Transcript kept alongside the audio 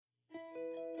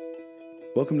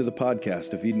Welcome to the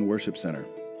podcast of Eden Worship Center.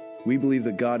 We believe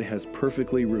that God has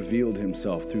perfectly revealed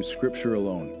himself through Scripture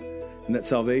alone, and that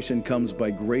salvation comes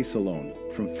by grace alone,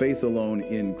 from faith alone,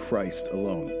 in Christ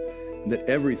alone, and that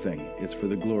everything is for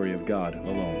the glory of God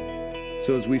alone.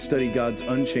 So as we study God's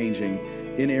unchanging,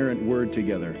 inerrant word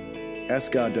together,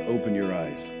 ask God to open your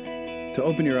eyes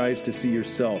to see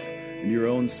yourself and your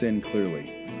own sin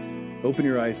clearly. Open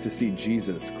your eyes to see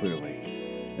Jesus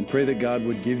clearly, and pray that God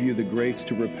would give you the grace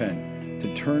to repent,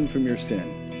 to turn from your sin,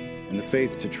 and the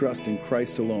faith to trust in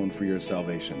Christ alone for your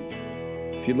salvation.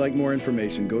 If you'd like more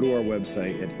information, go to our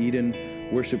website at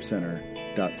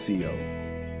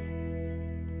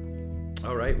edenworshipcenter.co.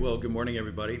 All right, well, good morning,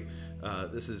 everybody.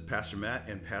 This is Pastor Matt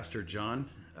and Pastor John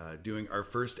doing our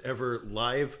first ever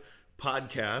live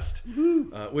podcast,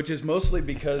 which is mostly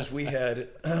because we had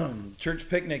church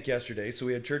picnic yesterday, so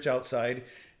we had church outside,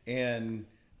 and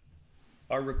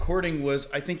our recording was,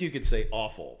 I think you could say,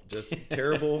 awful, just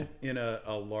terrible in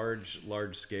a large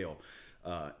scale.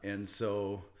 And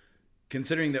so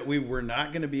considering that we were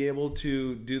not going to be able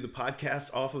to do the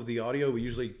podcast off of the audio, we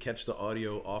usually catch the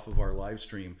audio off of our live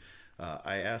stream.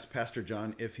 I asked Pastor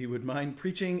John if he would mind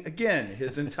preaching again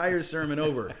his entire sermon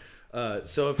over.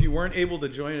 So if you weren't able to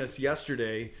join us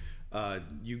yesterday,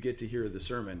 you get to hear the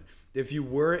sermon. If you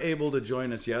were able to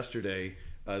join us yesterday,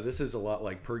 this is a lot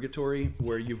like purgatory,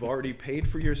 where you've already paid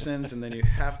for your sins and then you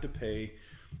have to pay.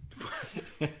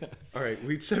 All right,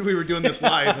 we said we were doing this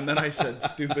live, and then I said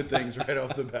stupid things right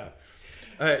off the bat.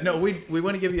 No, we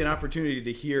want to give you an opportunity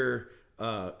to hear,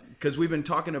 because we've been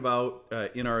talking about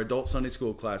in our adult Sunday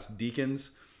school class,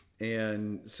 deacons.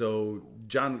 And so,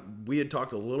 John, we had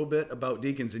talked a little bit about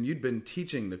deacons, and you'd been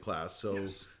teaching the class. So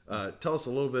yes. Tell us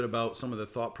a little bit about some of the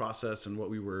thought process and what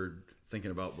we were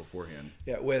thinking about beforehand.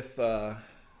 Yeah, with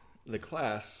the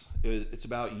class, it's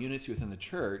about unity within the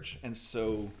church. And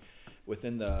so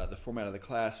within the format of the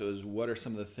class, it was what are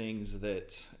some of the things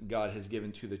that God has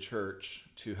given to the church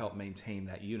to help maintain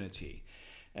that unity.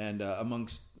 And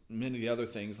amongst many of the other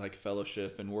things like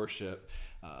fellowship and worship,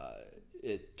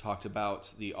 it talked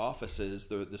about the offices,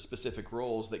 the specific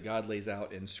roles that God lays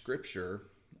out in Scripture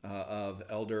of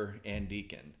elder and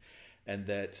deacon, and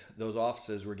that those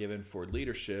offices were given for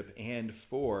leadership and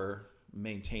for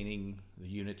maintaining the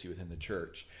unity within the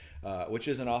church, which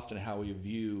isn't often how we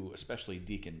view, especially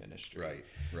deacon ministry.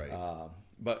 Right.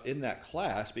 But in that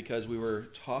class, because we were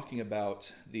talking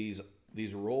about these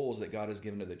roles that God has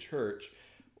given to the church,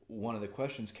 one of the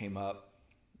questions came up,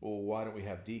 well, why don't we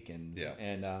have deacons? Yeah.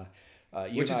 And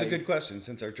which is a good question,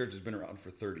 since our church has been around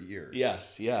for 30 years.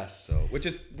 Yes. So, which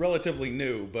is relatively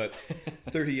new, but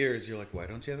 30 years, you're like, why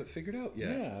don't you have it figured out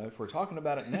yet? Yeah, if we're talking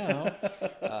about it now.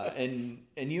 And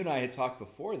you and I had talked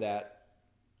before that,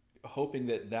 hoping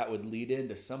that would lead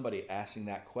into somebody asking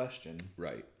that question.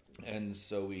 Right. And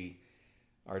so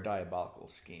our diabolical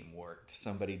scheme worked.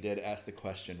 Somebody did ask the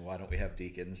question, why don't we have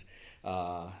deacons?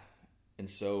 And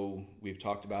so we've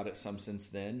talked about it some since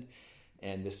then.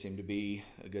 And this seemed to be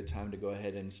a good time to go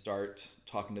ahead and start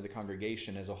talking to the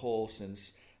congregation as a whole,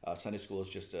 since Sunday school is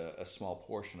just a small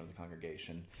portion of the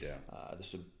congregation. Yeah.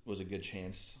 This was a good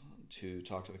chance to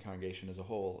talk to the congregation as a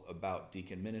whole about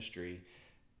deacon ministry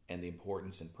and the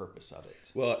importance and purpose of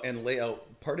it. Well, and lay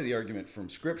out part of the argument from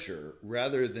Scripture,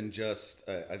 rather than just,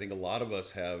 I think a lot of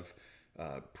us have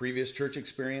previous church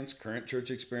experience, current church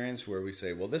experience, where we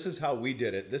say, well, this is how we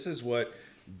did it. This is what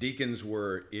deacons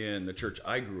were in the church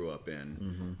I grew up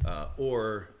in,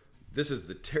 or this is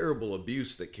the terrible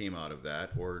abuse that came out of that,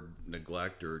 or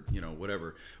neglect, or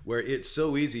whatever, where it's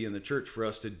so easy in the church for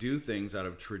us to do things out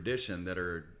of tradition that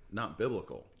are not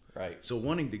biblical. Right. So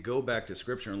wanting to go back to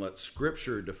Scripture and let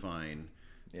Scripture define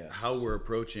how we're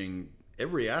approaching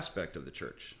every aspect of the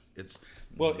church. It's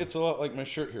a lot like my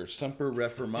shirt here, Semper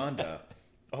Reformanda.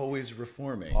 Always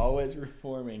reforming. Always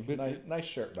reforming. Nice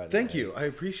shirt, by the way. Thank you. I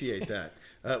appreciate that.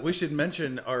 We should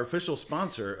mention our official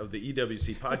sponsor of the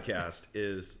EWC podcast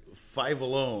is Five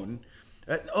Alone.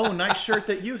 Nice shirt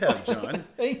that you have, John.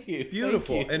 Thank you.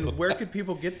 Beautiful. Thank you. And where could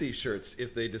people get these shirts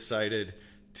if they decided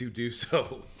to do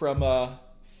so? From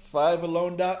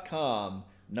 5alone.com.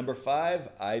 Number 5,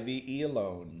 IVE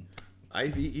Alone.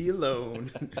 IVE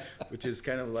Alone, which is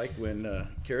kind of like when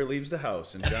Kara leaves the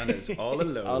house and John is all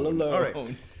alone. All alone. All right.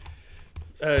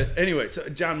 Anyway, so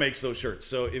John makes those shirts.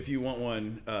 So if you want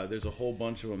one, there's a whole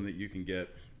bunch of them that you can get.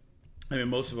 I mean,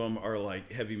 most of them are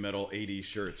like heavy metal 80s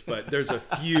shirts, but there's a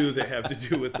few that have to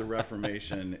do with the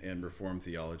Reformation and Reformed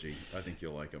theology. I think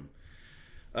you'll like them.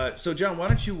 So, John, why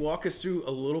don't you walk us through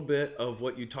a little bit of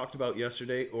what you talked about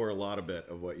yesterday, or a lot of bit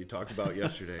of what you talked about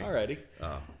yesterday. Alrighty.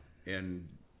 And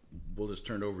we'll just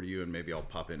turn it over to you, and maybe I'll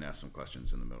pop in and ask some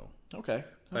questions in the middle. Okay.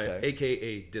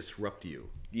 AKA disrupt you.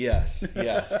 Yes.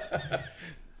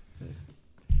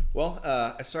 Well,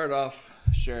 I started off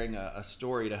sharing a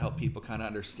story to help people kind of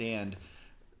understand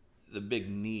the big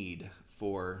need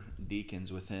for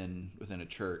deacons within a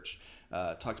church.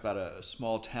 Talked about a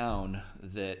small town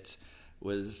that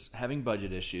was having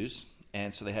budget issues,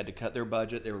 and so they had to cut their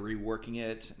budget. They were reworking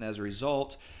it, and as a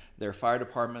result, their fire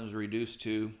department was reduced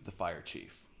to the fire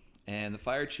chief. And the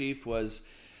fire chief was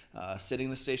sitting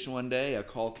in the station one day. A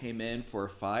call came in for a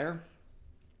fire,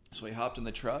 so he hopped in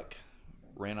the truck,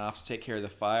 ran off to take care of the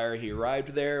fire. He arrived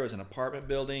there. It was an apartment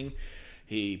building.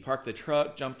 He parked the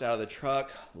truck, jumped out of the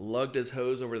truck, lugged his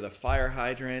hose over to the fire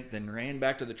hydrant, then ran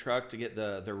back to the truck to get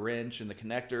the wrench and the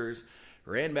connectors,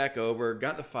 ran back over,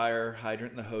 got the fire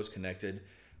hydrant and the hose connected,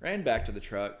 ran back to the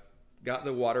truck, got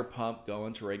the water pump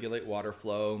going to regulate water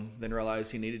flow, then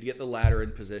realized he needed to get the ladder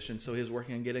in position, so he was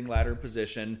working on getting ladder in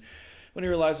position when he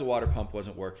realized the water pump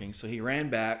wasn't working. So he ran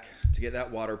back to get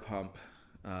that water pump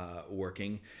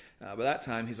working. By that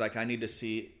time, he's like, I need to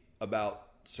see about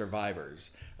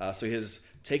survivors. So he was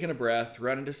taking a breath,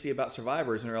 running to see about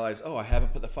survivors, and realized, I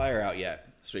haven't put the fire out yet.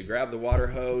 So he grabbed the water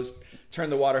hose,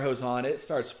 turned the water hose on. It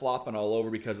starts flopping all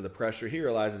over because of the pressure. He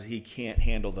realizes he can't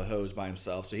handle the hose by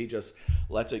himself, so he just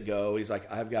lets it go. He's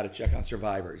like, I've got to check on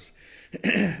survivors.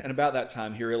 And about that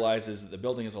time, he realizes that the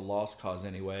building is a lost cause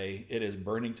anyway. It is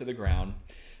burning to the ground.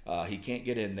 He can't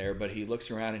get in there, but he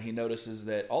looks around and he notices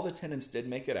that all the tenants did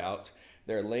make it out.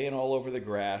 They're laying all over the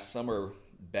grass. Some are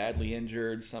badly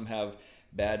injured. Some have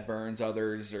bad burns.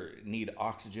 Others need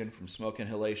oxygen from smoke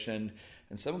inhalation.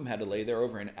 And some of them had to lay there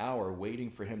over an hour waiting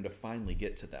for him to finally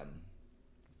get to them.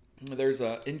 There's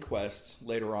an inquest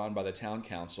later on by the town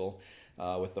council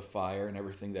with the fire and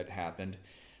everything that happened.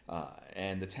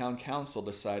 And the town council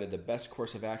decided the best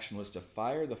course of action was to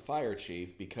fire the fire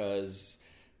chief because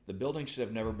the building should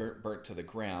have never burnt to the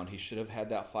ground. He should have had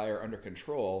that fire under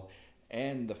control.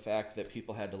 And the fact that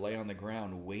people had to lay on the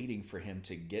ground waiting for him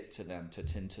to get to them to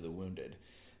tend to the wounded.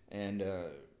 And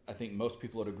I think most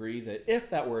people would agree that if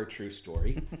that were a true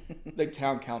story, the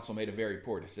town council made a very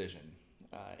poor decision.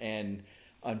 And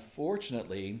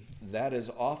unfortunately, that is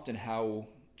often how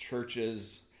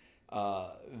churches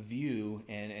view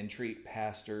and treat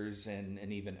pastors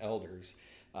and even elders.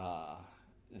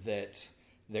 That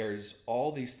there's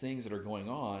all these things that are going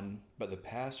on, but the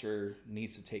pastor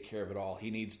needs to take care of it all.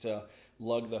 He needs to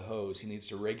lug the hose. He needs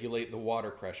to regulate the water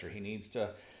pressure. He needs to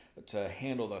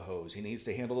handle the hose. He needs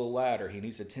to handle the ladder. He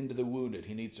needs to tend to the wounded.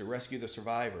 He needs to rescue the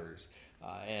survivors.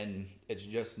 And it's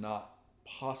just not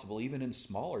possible, even in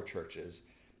smaller churches,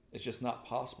 it's just not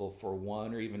possible for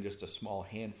one or even just a small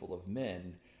handful of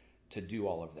men to do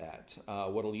all of that.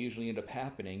 What will usually end up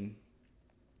happening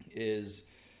is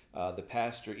the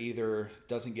pastor either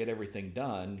doesn't get everything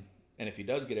done, and if he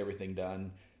does get everything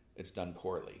done, it's done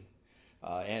poorly.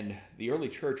 And the early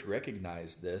church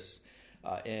recognized this.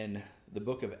 In the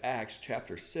book of Acts,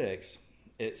 chapter 6,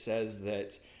 it says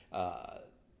that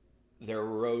there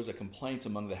arose a complaint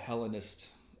among the Hellenist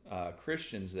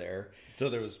Christians there. So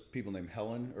there was people named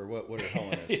Helen, or what are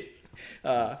Hellenists?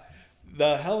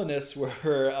 The Hellenists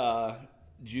were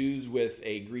Jews with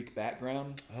a Greek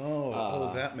background.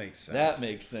 That makes sense. That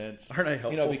makes sense. Aren't I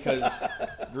helpful? Because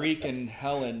Greek and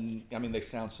Hellen, they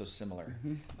sound so similar.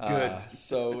 Good.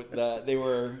 So they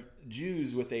were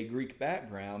Jews with a Greek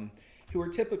background who were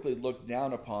typically looked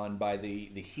down upon by the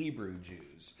Hebrew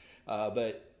Jews.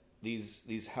 But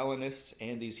these Hellenists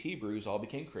and these Hebrews all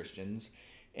became Christians.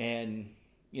 And,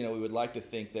 we would like to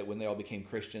think that when they all became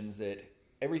Christians that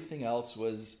everything else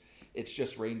it's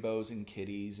just rainbows and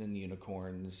kitties and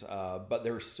unicorns. But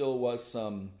there still was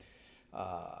some,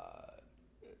 a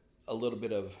little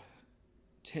bit of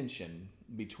tension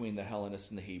between the Hellenists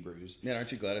and the Hebrews. Man,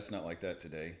 aren't you glad it's not like that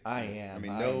today? I am.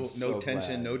 No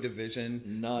tension, no division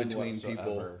None between whatsoever.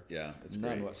 people. Yeah, it's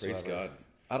None great. whatsoever. Praise God.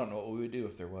 I don't know what we would do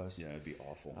if there was. Yeah, it'd be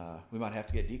awful. We might have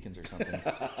to get deacons or something.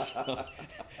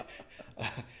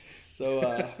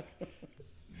 So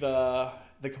the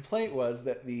complaint was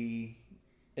that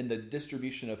in the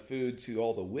distribution of food to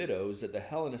all the widows, that the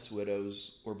Hellenist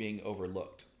widows were being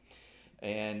overlooked.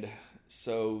 And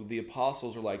so the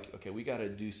apostles were like, okay, we got to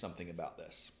do something about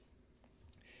this.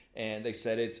 And they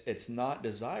said it's not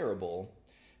desirable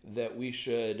that we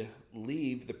should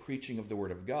leave the preaching of the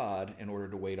word of God in order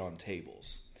to wait on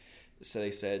tables. So they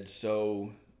said,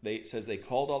 it says they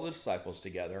called all the disciples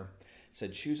together,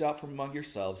 said, choose out from among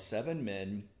yourselves 7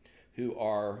 men who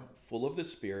are full of the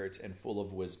Spirit and full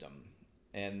of wisdom.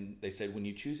 And they said, when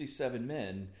you choose these 7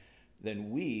 men,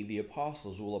 then we, the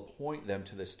apostles, will appoint them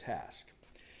to this task.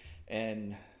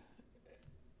 And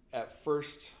at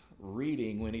first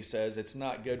reading when he says it's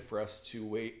not good for us to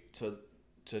wait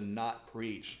to not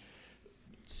preach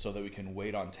so that we can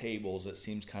wait on tables. It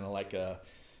seems kind of like a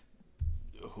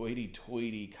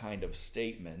hoity-toity kind of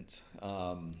statement.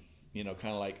 Kind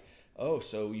of like, oh,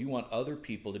 so you want other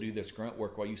people to do this grunt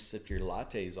work while you sip your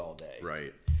lattes all day.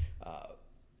 Right.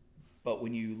 But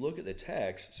when you look at the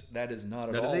text, that is not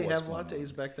at Now, all did they what's have going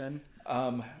lattes back then?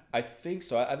 on. I think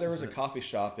so. There was a coffee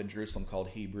shop in Jerusalem called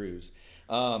Hebrews.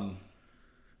 I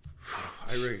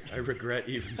regret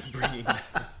even bringing that.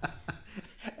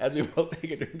 As we both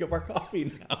take a drink of our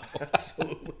coffee now.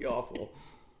 Absolutely awful.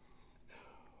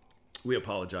 We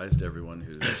apologize to everyone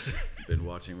who's been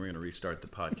watching. We're going to restart the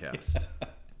podcast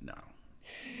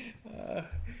now.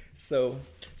 So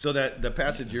that the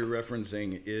passage you're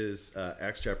referencing is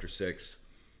Acts chapter 6,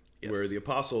 Yes. where the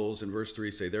apostles in verse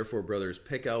 3 say, "Therefore, brothers,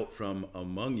 pick out from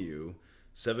among you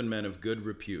 7 men of good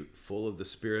repute, full of the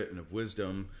Spirit and of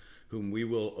wisdom, whom we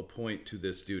will appoint to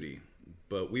this duty.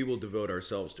 But we will devote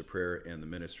ourselves to prayer and the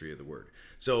ministry of the word."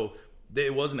 So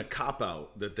it wasn't a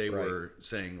cop-out that they were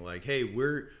saying, like, hey,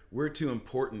 we're too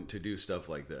important to do stuff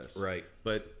like this. Right.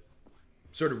 But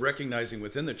sort of recognizing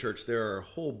within the church there are a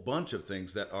whole bunch of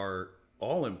things that are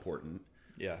all important.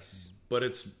 yes. But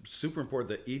it's super important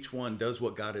that each one does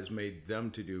what God has made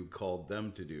them to do, called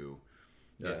them to do.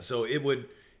 Yes. So it would,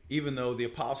 even though the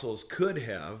apostles could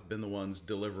have been the ones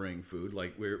delivering food,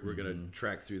 like we're going to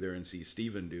track through there and see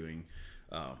Stephen doing,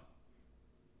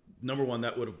 number one,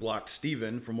 that would have blocked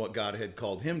Stephen from what God had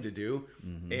called him to do,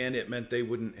 and it meant they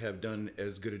wouldn't have done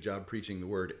as good a job preaching the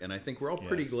word. And I think we're all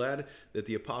pretty glad that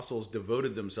the apostles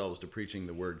devoted themselves to preaching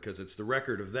the word, because it's the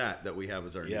record of that we have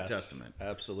as our New Testament.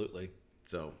 Absolutely.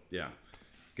 So, yeah.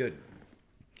 Good.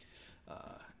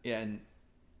 And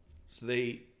so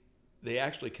they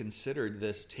actually considered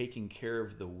this taking care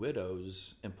of the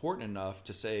widows important enough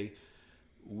to say,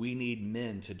 we need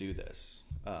men to do this.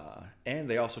 And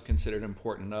they also considered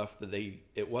important enough that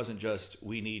it wasn't just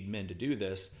we need men to do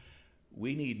this.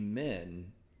 We need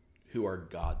men who are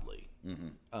godly.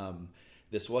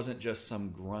 This wasn't just some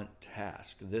grunt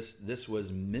task. This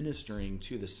was ministering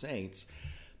to the saints.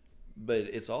 But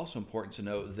it's also important to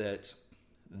note that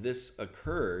this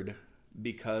occurred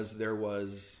because there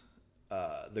was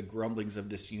the grumblings of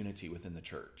disunity within the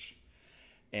church.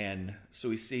 And so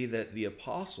we see that the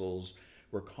apostles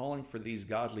were calling for these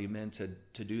godly men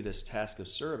to do this task of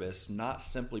service, not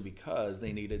simply because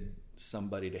they needed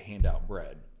somebody to hand out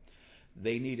bread.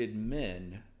 They needed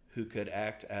men who could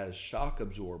act as shock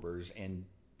absorbers and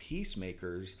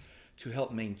peacemakers to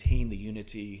help maintain the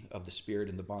unity of the Spirit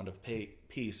and the bond of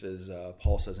peace, as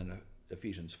Paul says in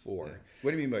Ephesians 4. Yeah.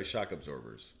 What do you mean by shock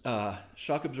absorbers?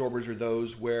 Shock absorbers are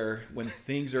those where when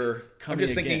things are coming I'm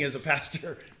just thinking against, as a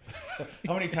pastor,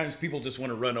 how many times people just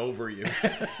want to run over you?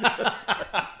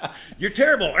 You're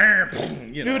terrible.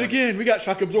 Do it again. We got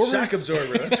shock absorbers. Shock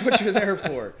absorber. That's what you're there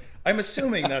for. I'm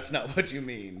assuming that's not what you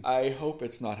mean. I hope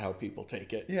it's not how people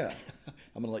take it. Yeah.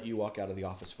 I'm going to let you walk out of the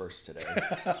office first today.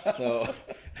 So,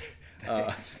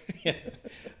 they're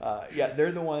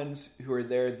the ones who are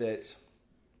there that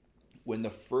when the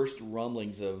first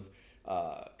rumblings of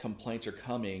complaints are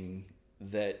coming,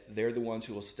 that they're the ones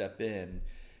who will step in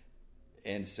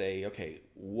and say, okay,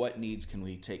 what needs can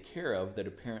we take care of that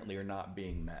apparently are not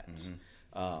being met?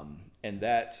 And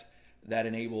that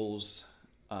enables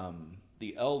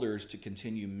the elders to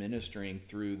continue ministering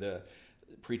through the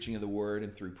preaching of the word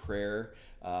and through prayer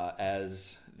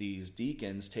as these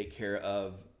deacons take care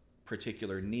of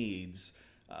particular needs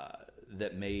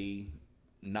that may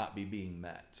not be being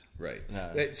met. Right.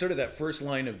 Sort of that first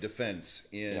line of defense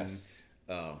in,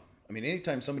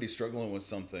 anytime somebody's struggling with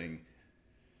something,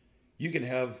 you can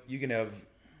have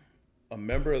a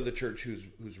member of the church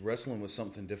who's wrestling with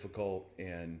something difficult,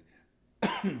 and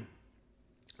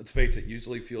let's face it,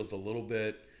 usually feels a little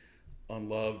bit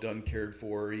unloved, uncared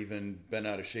for, even bent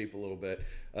out of shape a little bit.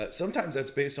 Sometimes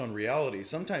that's based on reality.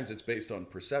 Sometimes it's based on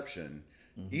perception.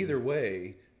 Either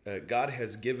way, God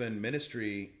has given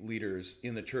ministry leaders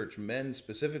in the church, men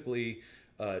specifically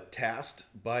tasked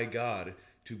by God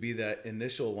to be that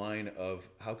initial line of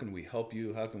how can we help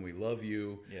you? How can we love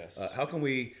you? Yes. How can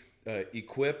we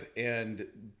equip and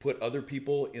put other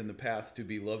people in the path to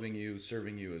be loving you,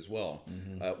 serving you as well?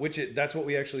 That's what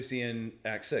we actually see in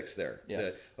Acts 6 there.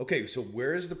 Yes. Okay, so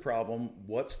where is the problem?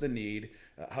 What's the need?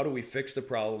 How do we fix the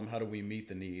problem? How do we meet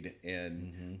the need?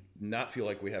 And not feel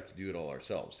like we have to do it all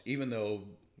ourselves, even though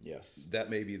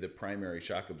that may be the primary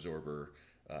shock absorber.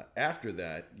 After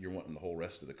that, you're wanting the whole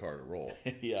rest of the car to roll.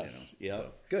 Yes. Yeah.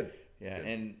 So, good. Yeah. Good.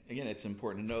 And again, it's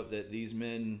important to note that these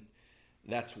men,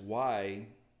 that's why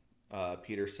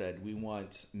Peter said, we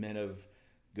want men of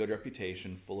good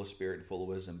reputation, full of spirit and full of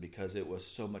wisdom, because it was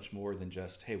so much more than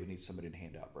just, hey, we need somebody to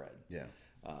hand out bread. Yeah.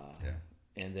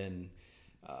 And then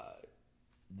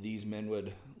these men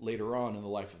would later on in the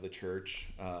life of the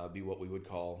church be what we would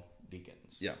call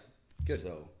deacons. Yeah. Good.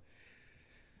 So,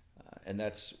 and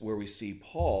that's where we see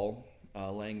Paul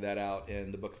laying that out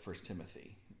in the book of 1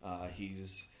 Timothy.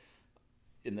 He's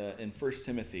in 1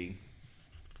 Timothy,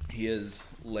 he is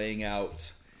laying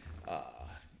out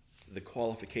the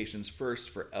qualifications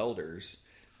first for elders.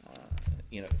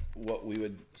 What we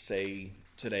would say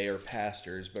today are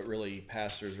pastors, but really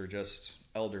pastors are just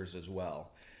elders as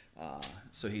well.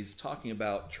 So he's talking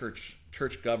about church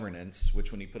governance,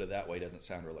 which when you put it that way doesn't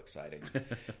sound real exciting.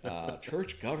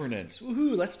 Church governance,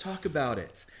 woohoo! Let's talk about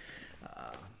it.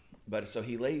 But so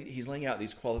he's laying out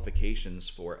these qualifications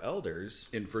for elders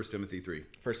In 1 Timothy 3.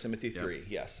 1 Timothy 3,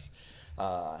 yes.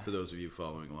 For those of you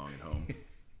following along at home.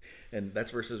 And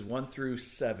that's verses 1 through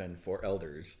 7 for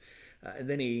elders. And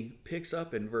then he picks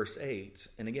up in verse 8.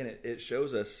 And again, it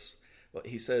shows us,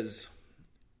 he says,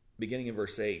 beginning in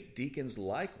verse 8, deacons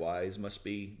likewise must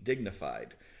be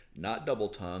dignified, not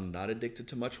double-tongued, not addicted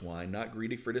to much wine, not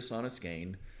greedy for dishonest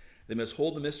gain. They must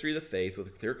hold the mystery of the faith with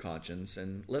a clear conscience,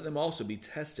 and let them also be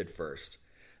tested first.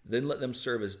 Then let them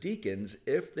serve as deacons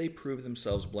if they prove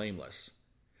themselves blameless.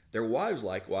 Their wives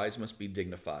likewise must be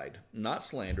dignified, not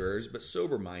slanderers, but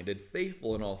sober-minded,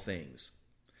 faithful in all things.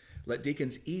 Let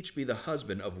deacons each be the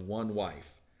husband of one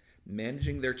wife,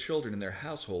 managing their children and their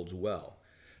households well.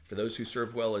 For those who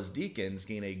serve well as deacons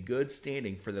gain a good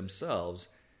standing for themselves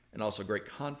and also great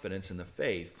confidence in the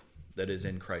faith that is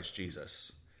in Christ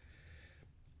Jesus.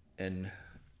 And,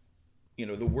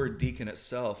 the word deacon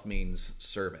itself means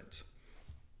servant.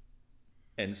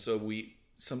 And so we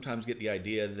sometimes get the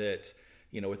idea that,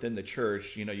 within the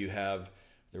church, you have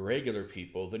the regular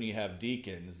people, then you have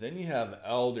deacons, then you have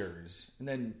elders, and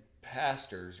then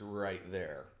pastors right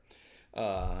there.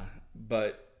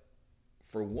 But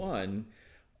for one,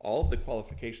 all of the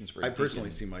qualifications for a I deacon, personally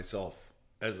see myself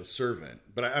as a servant,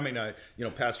 but I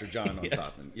Pastor John on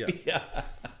Yes. top. And, yeah.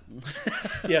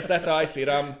 Yes, that's how I see it.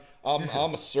 I'm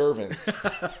a servant.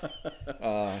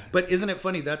 But isn't it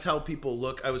funny? That's how people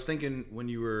look. I was thinking when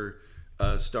you were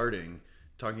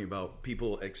talking about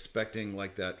people expecting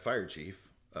like that fire chief,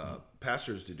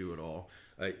 pastors to do it all.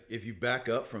 If you back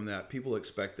up from that, people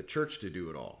expect the church to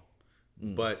do it all.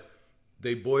 But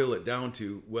they boil it down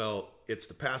to, well, it's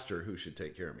the pastor who should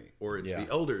take care of me, or it's the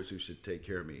elders who should take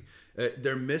care of me.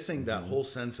 They're missing that whole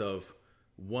sense of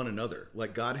one another.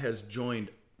 Like God has joined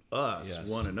us,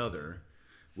 one another,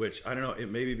 which I don't know, it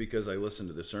may be because I listened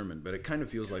to the sermon, but it kind of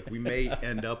feels like we may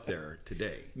end up there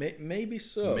today. Maybe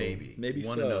so. Maybe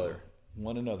one so. another.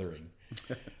 One anothering.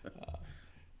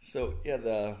 So yeah,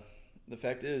 the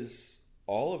fact is,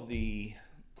 all of the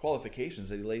qualifications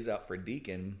that he lays out for a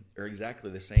deacon are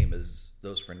exactly the same as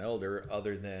those for an elder,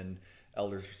 other than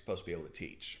elders are supposed to be able to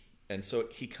teach. And so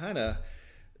he kind of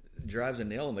drives a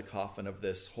nail in the coffin of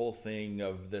this whole thing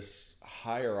of this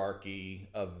hierarchy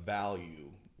of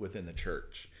value within the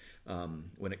church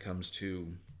when it comes to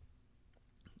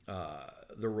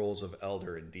the roles of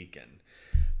elder and deacon.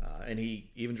 And he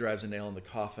even drives a nail in the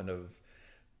coffin of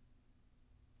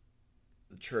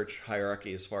the church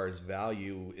hierarchy as far as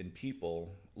value in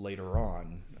people later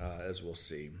on, as we'll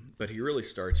see. But he really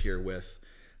starts here with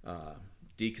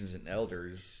deacons and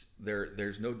elders.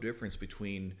 There's no difference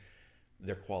between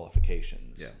their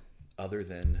qualifications, other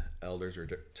than elders are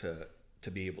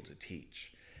to be able to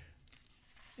teach.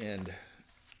 And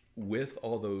with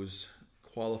all those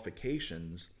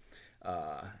qualifications,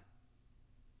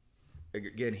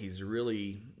 again, he's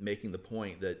really making the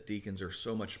point that deacons are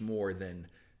so much more than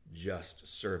just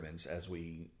servants, as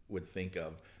we would think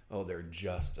of, they're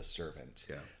just a servant.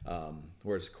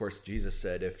 Whereas, of course, Jesus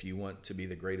said, if you want to be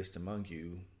the greatest among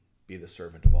you, be the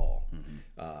servant of all.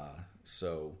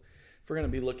 So if we're going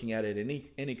to be looking at it in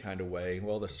any kind of way,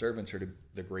 well, the servants are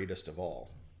the greatest of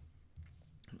all.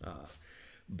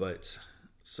 But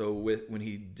so when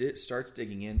he starts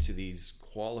digging into these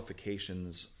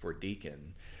qualifications for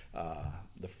deacon,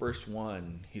 the first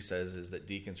one he says is that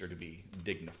deacons are to be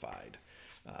dignified.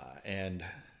 And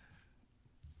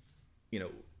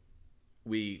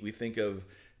we think of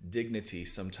dignity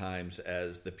sometimes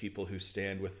as the people who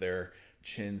stand with their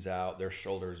chins out, their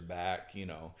shoulders back,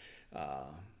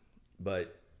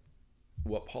 but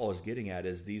what Paul is getting at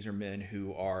is these are men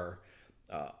who are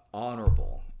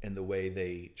honorable in the way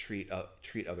they treat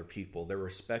other people. They're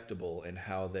respectable in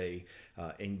how they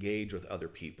engage with other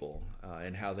people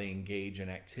and how they engage in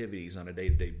activities on a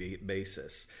day-to-day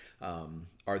basis.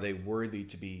 Are they worthy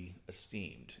to be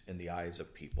esteemed in the eyes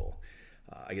of people?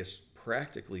 I guess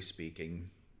practically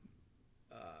speaking,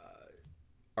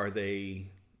 are they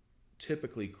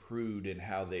typically crude in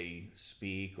how they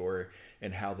speak or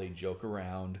in how they joke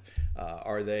around?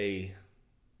 Are they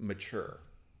mature?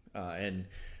 And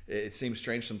it seems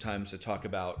strange sometimes to talk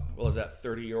about, well, is that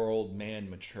 30-year-old man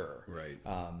mature? Right.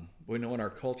 We know in our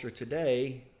culture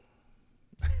today,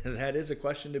 that is a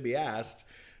question to be asked,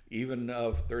 even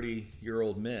of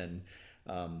 30-year-old men.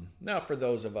 Now, for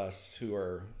those of us who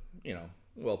are,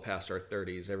 well past our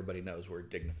 30s, everybody knows we're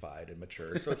dignified and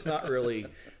mature. So it's not really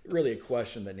a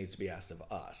question that needs to be asked of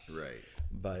us. Right.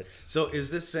 But so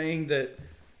is this saying that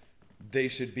they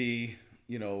should be,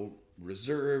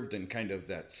 reserved and kind of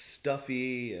that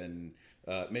stuffy and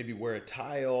maybe wear a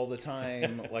tie all the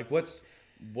time? Like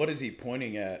what is he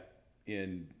pointing at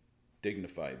in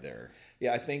dignified there?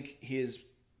 Yeah, I think he is,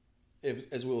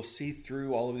 as we'll see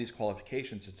through all of these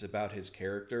qualifications, it's about his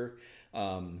character.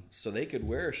 So they could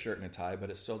wear a shirt and a tie,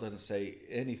 but it still doesn't say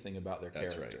anything about their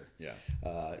character. That's right.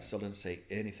 Yeah. It still doesn't say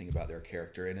anything about their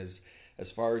character. And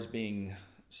as far as being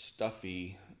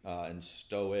stuffy and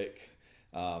stoic,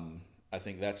 I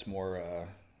think that's more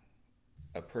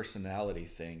a personality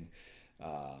thing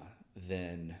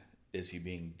than is he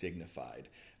being dignified.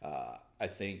 I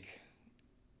think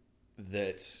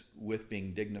that with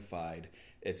being dignified,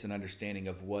 it's an understanding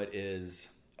of what is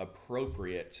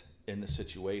appropriate in the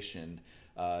situation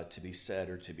to be said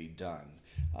or to be done.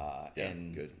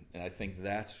 Good. And I think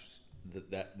that's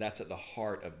at the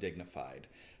heart of dignified,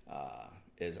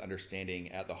 is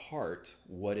understanding at the heart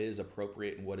what is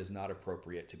appropriate and what is not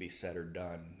appropriate to be said or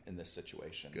done in this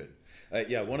situation.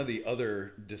 Good. One of the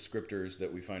other descriptors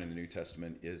that we find in the New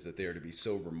Testament is that they are to be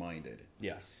sober-minded.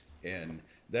 Yes. And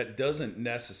that doesn't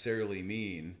necessarily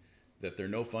mean that they're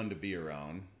no fun to be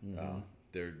around. Mm-hmm.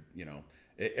 They're,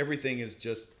 everything is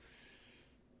just,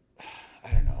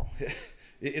 I don't know.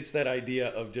 It's that idea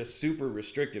of just super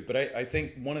restrictive. But I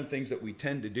think one of the things that we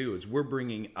tend to do is we're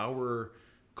bringing our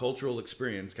cultural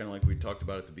experience, kind of like we talked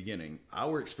about at the beginning,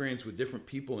 our experience with different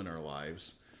people in our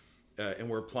lives, and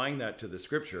we're applying that to the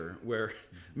scripture where,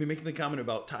 making the comment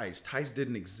about ties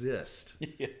didn't exist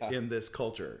in this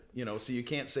culture, so you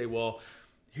can't say, well,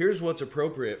 here's what's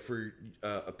appropriate for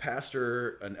a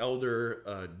pastor, an elder,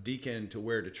 a deacon to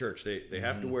wear to church. They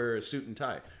have to wear a suit and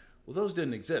tie. Well, those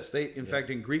didn't exist. In fact,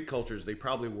 in Greek cultures, they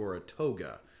probably wore a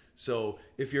toga. So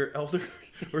if your elder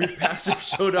or your pastor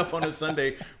showed up on a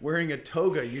Sunday wearing a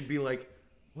toga, you'd be like,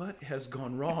 what has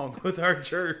gone wrong with our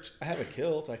church? I have a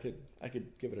kilt. I could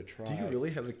give it a try. Do you really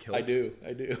have a kilt? I do.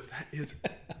 That is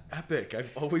epic.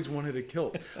 I've always wanted a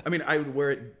kilt. I would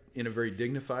wear it in a very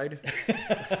dignified,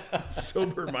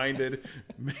 sober-minded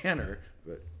manner.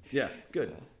 But yeah,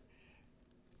 good.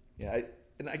 Yeah,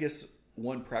 I guess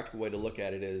one practical way to look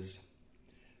at it is,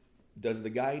 does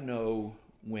the guy know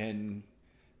when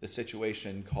the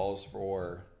situation calls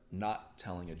for not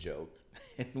telling a joke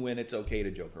and when it's okay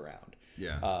to joke around?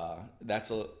 Yeah.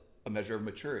 That's a measure of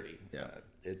maturity.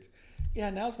 Yeah.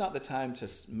 Now's not the time to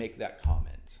make that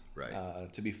comment.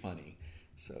 Right. To be funny.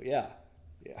 So, yeah.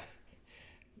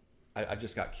 I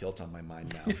just got kilt on my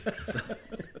mind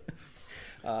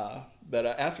now. But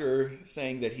after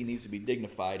saying that he needs to be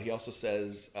dignified, he also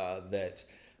says that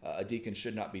a deacon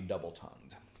should not be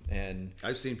double-tongued. And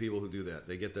I've seen people who do that.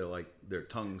 They get their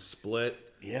tongue split.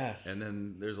 Yes. And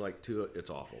then there's two. It's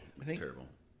awful. It's terrible.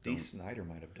 Dee Snider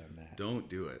might have done that. Don't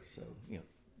do it. So,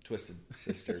 Twisted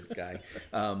Sister guy.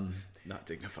 Not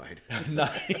dignified.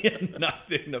 not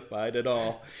dignified at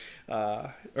all.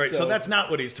 All right, so that's not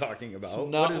what he's talking about.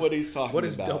 What he's talking about. What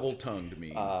does double-tongued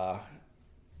mean?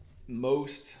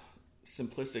 Most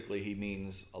simplistically, he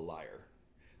means a liar.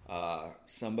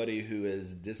 Somebody who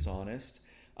is dishonest,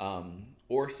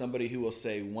 or somebody who will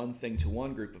say one thing to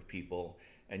one group of people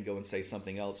and go and say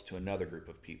something else to another group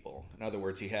of people. In other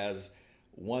words, he has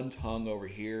one tongue over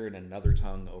here and another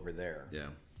tongue over there. Yeah.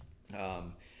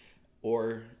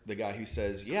 Or the guy who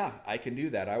says, yeah, I can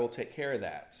do that. I will take care of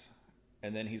that.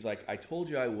 And then he's like, I told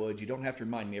you I would. You don't have to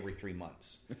remind me every 3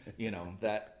 months.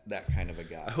 That kind of a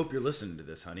guy. I hope you're listening to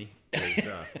this, honey.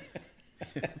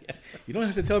 You don't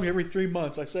have to tell me every 3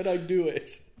 months. I said I'd do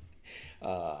it.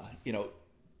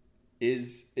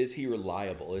 Is he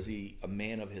reliable? Is he a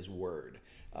man of his word?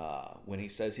 When he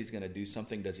says he's going to do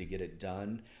something, does he get it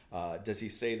done? Does he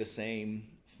say the same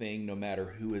thing no matter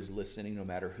who is listening, no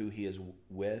matter who he is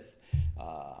with?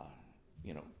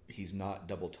 He's not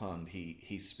double-tongued.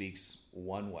 He speaks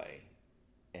one way,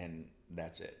 and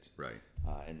that's it. Right.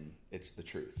 And it's the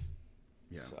truth.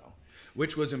 Yeah. So,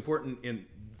 which was important in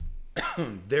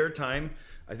their time.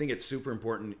 I think it's super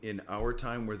important in our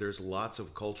time where there's lots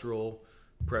of cultural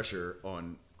pressure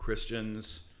on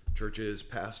Christians, churches,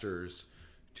 pastors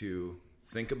to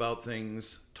think about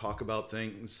things, talk about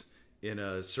things in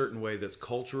a certain way that's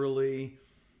culturally,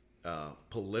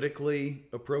 politically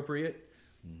appropriate,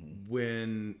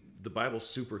 when the Bible's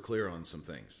super clear on some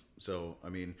things. So, I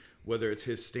mean, whether it's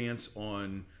his stance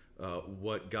on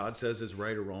what God says is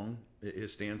right or wrong,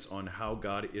 his stance on how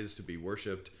God is to be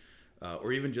worshipped,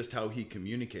 or even just how he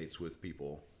communicates with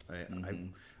people.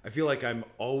 I feel like I'm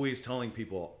always telling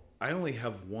people, I only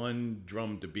have one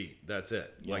drum to beat. That's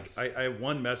it. Yes. Like I have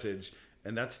one message,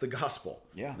 and that's the gospel.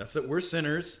 Yeah. That's that we're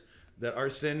sinners, that our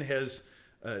sin has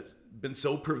been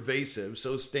so pervasive,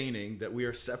 so staining, that we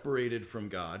are separated from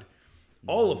God.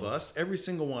 All of us, every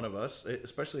single one of us,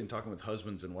 especially in talking with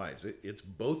husbands and wives, it's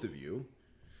both of you.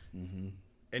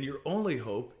 And your only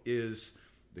hope is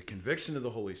the conviction of the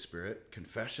Holy Spirit,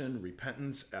 confession,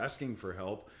 repentance, asking for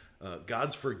help,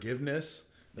 God's forgiveness,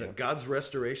 God's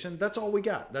restoration. That's all we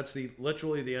got. That's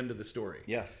literally the end of the story.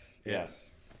 Yes.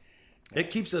 Yes. It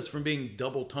keeps us from being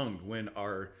double-tongued when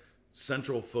our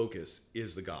central focus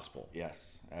is the gospel.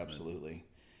 Yes, absolutely.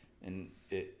 And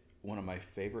one of my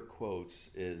favorite quotes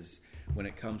is, when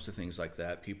it comes to things like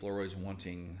that, people are always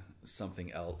wanting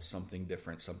something else, something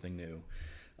different, something new.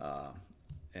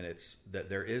 And it's that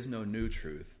there is no new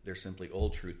truth. There's simply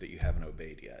old truth that you haven't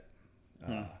obeyed yet.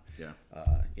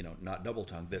 Not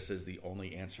double-tongued. This is the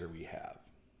only answer we have.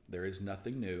 There is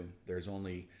nothing new. There's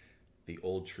only the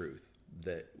old truth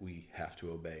that we have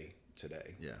to obey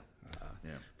today.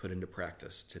 Put into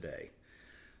practice today.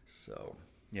 So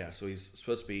he's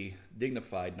supposed to be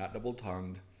dignified, not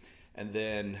double-tongued, and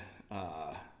then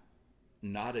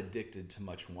not addicted to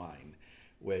much wine,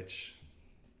 which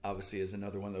obviously is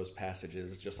another one of those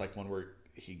passages, just like one where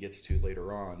he gets to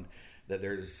later on, that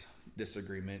there's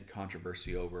disagreement,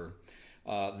 controversy over.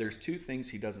 There's two things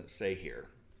he doesn't say here.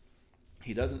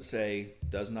 He doesn't say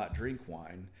does not drink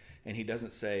wine, and he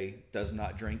doesn't say does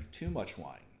not drink too much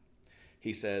wine.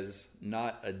 He says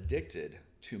not addicted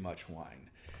to much wine.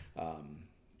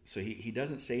 So he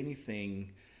doesn't say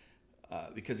anything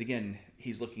because, again,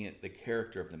 he's looking at the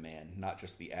character of the man, not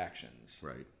just the actions.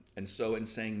 Right. And so in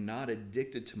saying not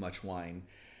addicted to much wine,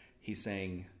 he's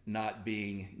saying not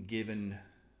being given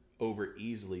over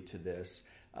easily to this,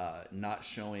 not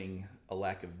showing a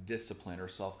lack of discipline or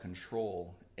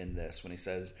self-control in this when he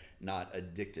says not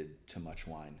addicted to much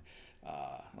wine.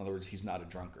 In other words, he's not a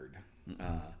drunkard.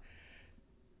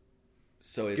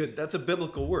 So it's good. That's a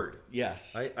biblical word.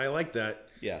 Yes. I like that.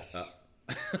 Yes.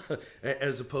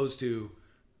 As opposed to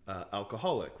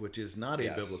alcoholic, which is not a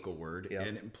Yes. biblical word, Yep.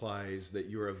 and implies that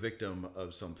you're a victim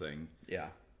of something. Yeah.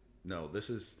 No, this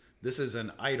is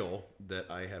an idol that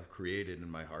I have created in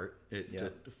my heart to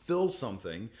Yep. fill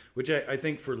something, which I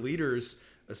think for leaders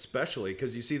especially,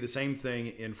 because you see the same thing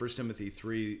in 1 Timothy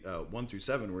 3, 1 through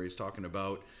 7, where he's talking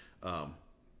about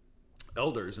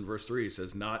elders. In verse 3, he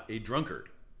says, not a drunkard.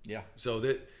 Yeah. So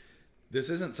that this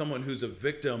isn't someone who's a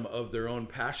victim of their own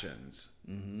passions.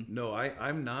 No,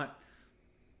 I'm not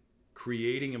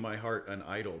creating in my heart an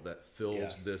idol that fills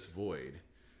Yes. this void.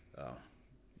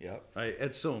 Yep.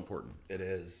 It's so important. It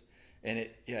is. And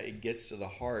it gets to the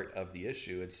heart of the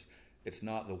issue. It's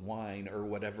not the wine or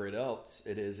whatever else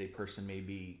it is a person may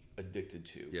be addicted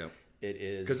to. Yeah. It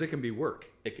is Because it can be work.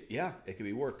 it could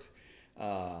be work.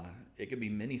 It could be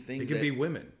many things. It can be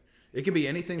women. It can be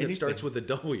anything that Anything. starts with a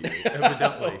W,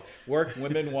 evidently. Work,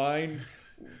 women, wine,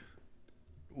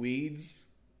 weeds.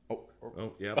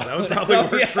 Oh, yeah. That would probably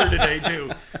work for today,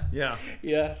 too. Yeah.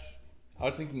 Yes. I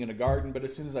was thinking in a garden, but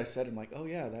as soon as I said it, I'm like, oh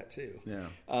yeah, that too. Yeah.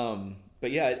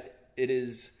 But yeah, it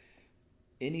is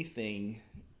anything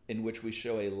in which we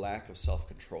show a lack of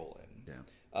self-control in.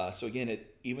 Yeah. So again,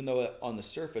 even though on the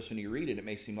surface, when you read it, it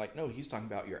may seem like, no, he's talking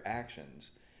about your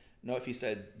actions. No, if he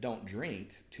said, don't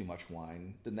drink too much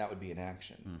wine, then that would be an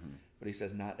action. But he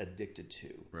says, not addicted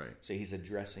to. Right. So he's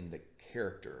addressing the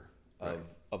character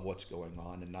of what's going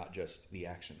on and not just the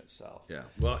action itself. Yeah.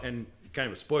 Well, and kind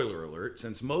of a spoiler alert,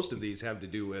 since most of these have to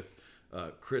do with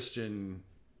Christian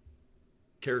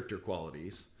character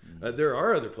qualities, there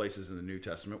are other places in the New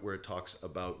Testament where it talks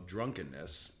about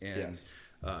drunkenness and,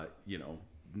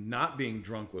 not being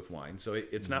drunk with wine. So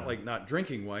it's not like not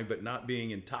drinking wine, but not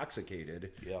being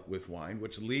intoxicated with wine,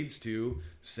 which leads to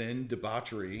sin,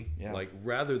 debauchery, like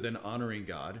rather than honoring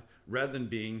God, rather than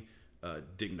being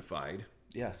dignified.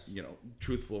 Yes.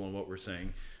 Truthful in what we're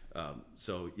saying.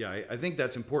 I think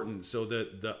that's important. So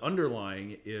the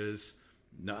underlying is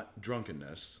not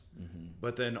drunkenness,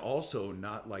 but then also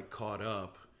not like caught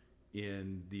up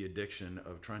in the addiction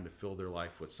of trying to fill their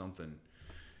life with something.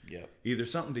 Yep. Either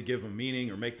something to give them meaning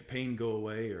or make the pain go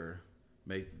away or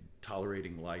make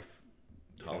tolerating life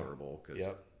tolerable. Because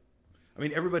I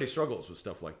mean, everybody struggles with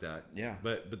stuff like that. Yeah.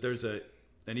 But there's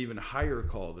an even higher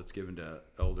call that's given to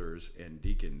elders and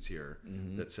deacons here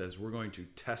that says we're going to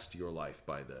test your life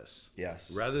by this.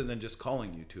 Yes. Rather than just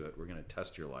calling you to it, we're going to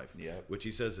test your life. Yep. Which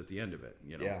he says at the end of it.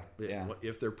 Yeah.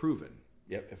 If they're proven.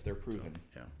 Yep, if they're proven.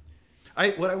 So,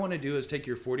 yeah. What I want to do is take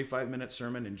your 45-minute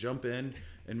sermon and jump in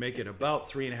and make it about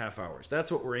 3.5 hours.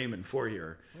 That's what we're aiming for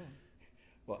here. Yeah.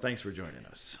 Well, thanks for joining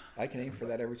us. I can aim for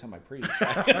that every time I preach.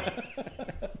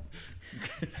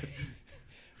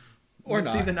 Or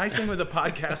not. See, the nice thing with a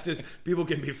podcast is people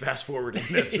can be fast forwarding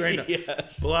this right now.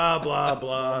 Yes. Blah, blah,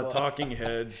 blah, talking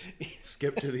heads,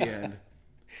 skip to the end.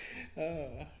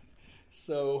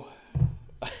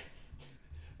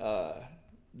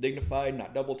 Dignified,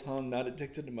 not double-tongued, not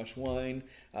addicted to much wine,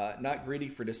 not greedy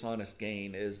for dishonest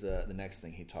gain is the next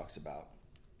thing he talks about.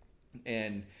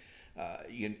 And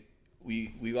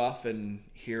we often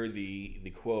hear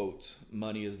the quote,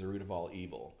 money is the root of all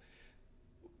evil,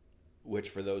 which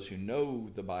for those who know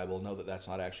the Bible know that that's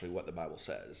not actually what the Bible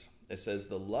says. It says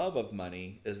the love of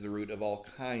money is the root of all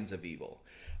kinds of evil.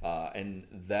 And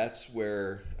that's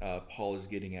where Paul is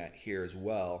getting at here as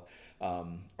well.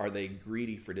 Are they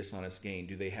greedy for dishonest gain?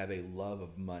 Do they have a love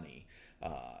of money?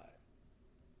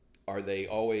 Are they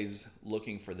always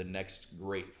looking for the next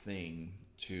great thing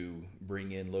to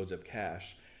bring in loads of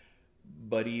cash?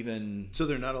 But even so,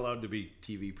 they're not allowed to be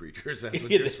TV preachers. That's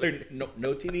what you're saying.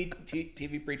 No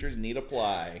TV preachers need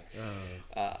apply.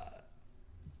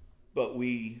 But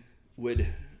we would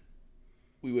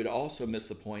also miss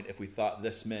the point if we thought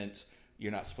this meant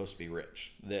you're not supposed to be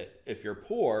rich. That if you're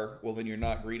poor, well, then you're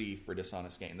not greedy for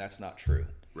dishonest gain. That's not true.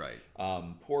 Right.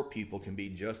 Poor people can be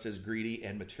just as greedy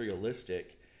and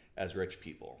materialistic as rich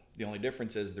people. The only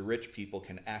difference is the rich people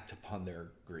can act upon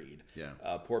their greed. Yeah.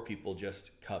 Poor people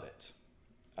just covet.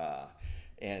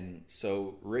 And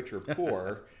so rich or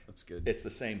poor, that's good. It's the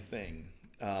same thing.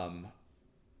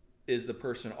 Is the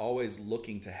person always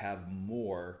looking to have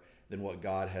more than what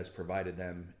God has provided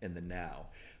them in the now?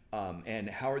 And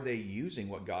how are they using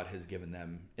what God has given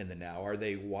them in the now? Are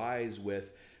they wise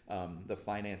with the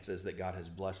finances that God has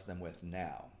blessed them with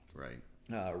now? Right.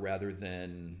 Rather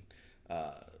than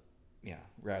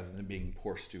being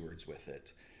poor stewards with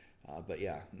it. But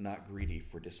not greedy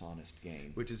for dishonest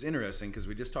gain. Which is interesting because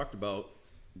we just talked about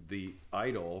the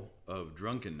idol of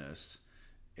drunkenness.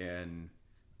 And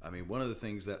I mean, one of the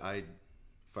things that I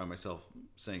find myself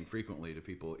saying frequently to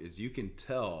people is you can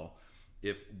tell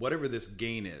if whatever this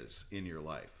gain is in your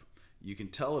life, you can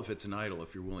tell if it's an idol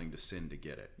if you're willing to sin to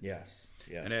get it. Yes.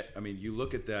 And you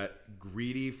look at that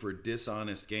greedy for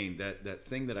dishonest gain, that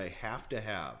thing that I have to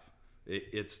have.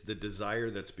 It's the desire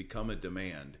that's become a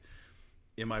demand.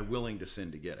 Am I willing to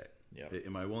sin to get it? Yep.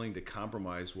 Am I willing to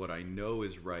compromise what I know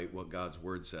is right, what God's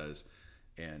word says?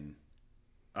 And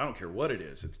I don't care what it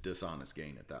is, it's dishonest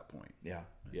gain at that point. Yeah.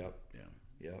 Yep. Yeah.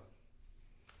 Yep.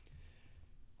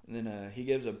 And then he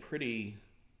gives a pretty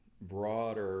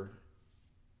broad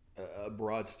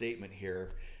statement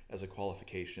here as a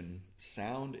qualification: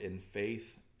 sound in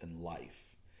faith and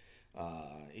life.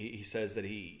 He says that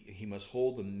he must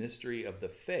hold the mystery of the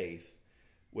faith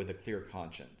with a clear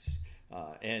conscience.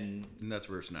 And that's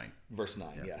verse 9. Verse 9,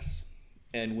 yeah. Yes.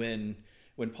 And when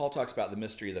Paul talks about the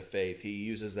mystery of the faith, he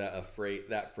uses that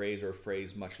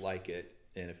phrase much like it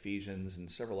in Ephesians and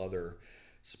several other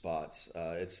spots.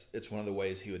 It's one of the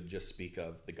ways he would just speak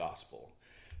of the gospel.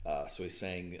 So he's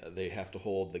saying they have to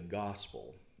hold the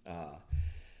gospel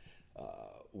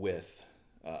with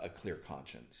a clear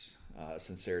conscience,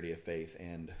 sincerity of faith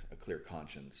and a clear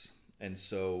conscience. And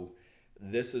so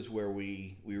this is where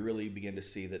we really begin to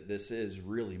see that this is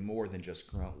really more than just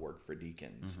grunt work for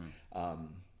deacons. Mm-hmm.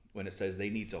 When it says they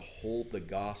need to hold the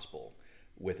gospel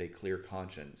with a clear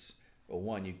conscience, well,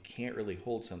 one, you can't really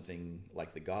hold something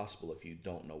like the gospel if you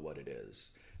don't know what it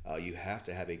is. You have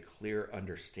to have a clear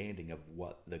understanding of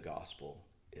what the gospel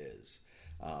is.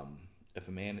 If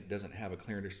a man doesn't have a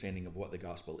clear understanding of what the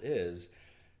gospel is,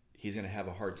 he's going to have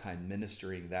a hard time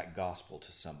ministering that gospel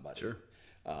to somebody. Sure.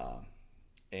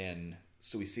 And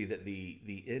so we see that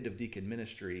the end of deacon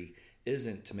ministry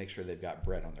isn't to make sure they've got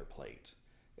bread on their plate.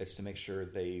 It's to make sure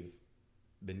they've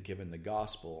been given the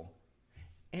gospel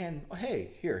and, hey,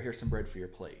 here's some bread for your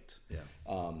plate.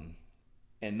 Yeah.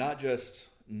 And not just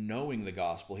knowing the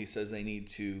gospel. He says they need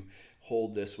to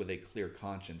hold this with a clear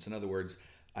conscience. In other words,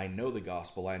 I know the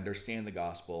gospel, I understand the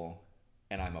gospel,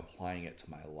 and I'm applying it to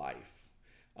my life.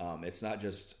 It's not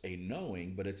just a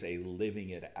knowing, but it's a living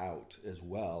it out as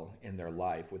well in their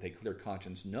life with a clear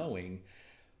conscience, knowing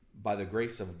by the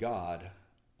grace of God,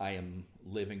 I am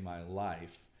living my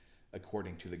life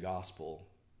according to the gospel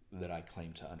that I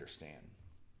claim to understand.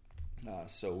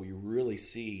 So we really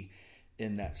see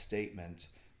in that statement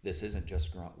this isn't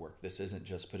just grunt work. This isn't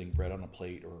just putting bread on a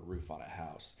plate or a roof on a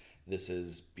house. This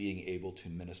is being able to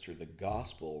minister the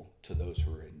gospel to those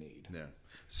who are in need. Yeah.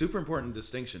 Super important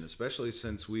distinction, especially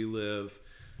since we live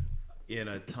in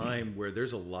a time where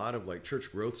there's a lot of like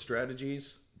church growth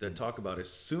strategies that talk about as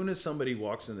soon as somebody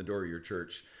walks in the door of your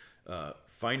church,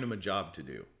 find them a job to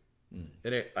do.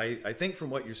 And I think from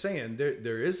what you're saying,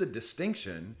 there is a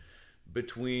distinction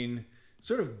between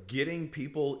sort of getting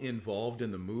people involved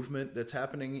in the movement that's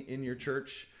happening in your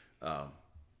church.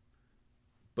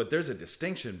 But there's a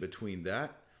distinction between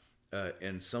that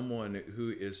and someone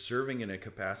who is serving in a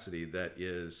capacity that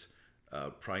is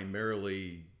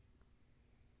primarily,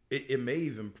 it may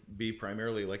even be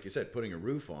primarily, like you said, putting a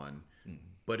roof on,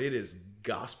 but it is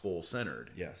gospel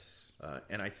centered. Yes.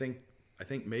 And I think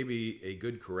maybe a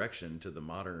good correction to the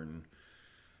modern,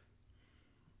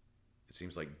 it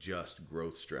seems like just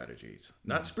growth strategies,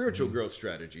 not spiritual growth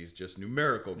strategies, just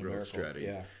numerical growth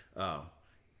strategies,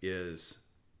 is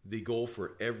the goal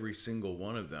for every single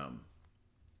one of them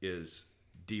is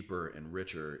deeper and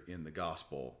richer in the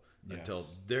gospel until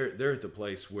they're at the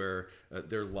place where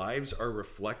their lives are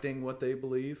reflecting what they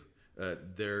believe.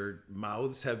 Their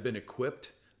mouths have been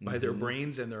equipped by their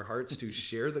brains and their hearts to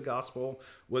share the gospel,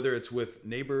 whether it's with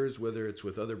neighbors, whether it's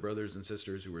with other brothers and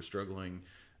sisters who are struggling,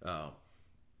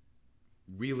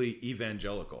 really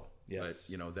evangelical.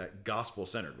 Yes. That gospel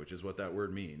centered, which is what that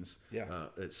word means. Yeah.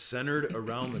 It's centered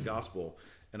around the gospel.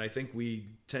 And I think we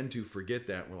tend to forget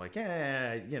that. We're like,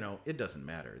 it doesn't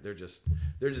matter. They're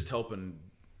just helping,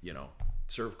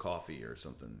 serve coffee or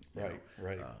something.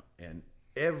 Right. And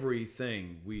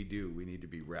everything we do, we need to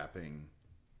be wrapping,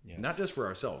 not just for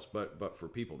ourselves, but for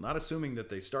people. Not assuming that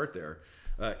they start there.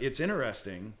 It's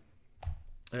interesting,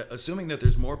 assuming that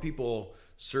there's more people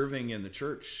serving in the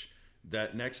church.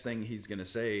 That next thing he's going to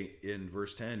say in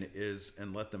verse 10 is,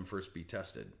 and let them first be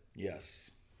tested. Yes.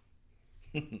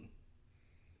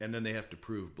 And then they have to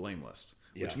prove blameless,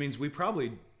 which means we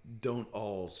probably don't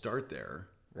all start there.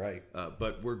 Right.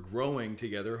 But we're growing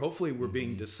together. Hopefully we're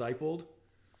being discipled,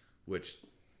 which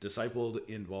discipled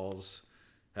involves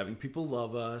having people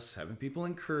love us, having people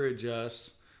encourage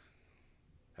us,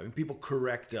 having people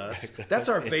correct us. That's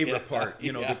our favorite part.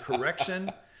 The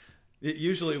correction.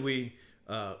 Usually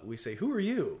we say, who are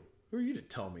you? Who are you to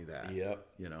tell me that? Yep.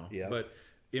 But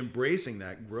embracing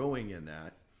that, growing in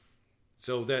that.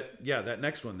 So that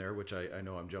next one there, which I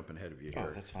know I'm jumping ahead of you here.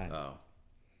 Oh, that's fine.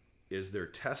 Is they're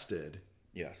tested.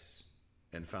 Yes.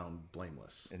 And found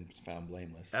blameless.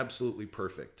 Absolutely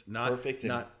perfect.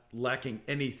 Not lacking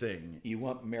anything. You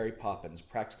want Mary Poppins,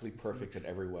 practically perfect in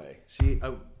every way. See,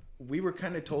 we were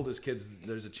kind of told as kids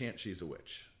there's a chance she's a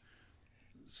witch.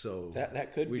 So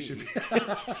that could be. Should be.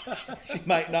 She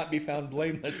might not be found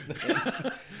blameless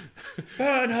then.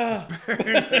 Burn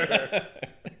her.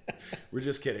 We're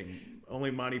just kidding.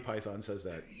 Only Monty Python says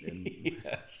that. And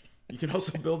yes. You can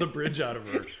also build a bridge out of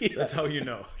her. Yes. That's how you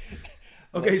know.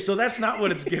 Okay, so that's not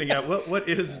what it's getting at. What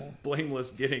is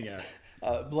blameless getting at?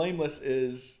 Blameless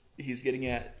is, he's getting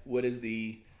at what is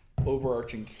the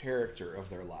overarching character of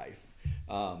their life.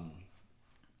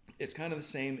 It's kind of the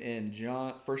same in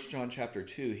 1 John chapter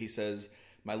 2. He says,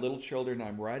 my little children,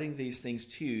 I'm writing these things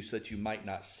to you so that you might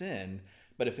not sin.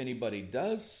 But if anybody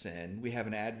does sin, we have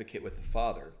an advocate with the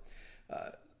Father.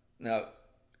 Now,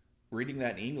 reading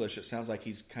that in English, it sounds like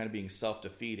he's kind of being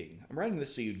self-defeating. I'm writing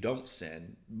this so you don't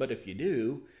sin, but if you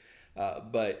do,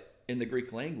 but in the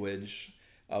Greek language,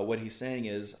 what he's saying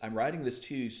is, I'm writing this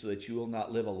to you so that you will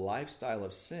not live a lifestyle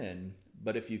of sin,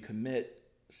 but if you commit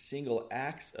single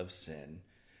acts of sin,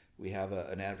 we have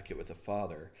an advocate with the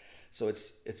Father. So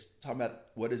it's talking about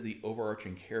what is the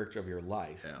overarching character of your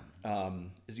life. Yeah.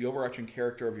 Is the overarching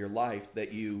character of your life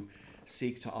that you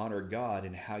seek to honor God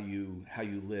in how you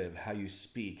live, how you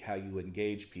speak, how you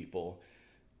engage people,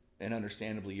 and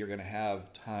understandably you're going to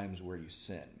have times where you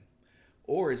sin.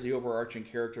 Or is the overarching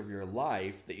character of your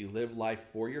life that you live life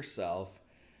for yourself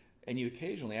and you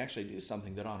occasionally actually do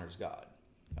something that honors God?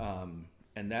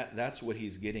 And that's what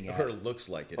he's getting at. Or it looks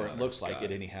like it. Or it looks like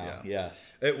it anyhow. Yeah.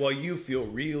 Yes. Well, you feel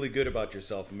really good about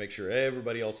yourself and make sure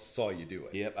everybody else saw you do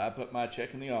it. Yep. I put my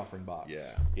check in the offering box.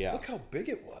 Yeah. Look how big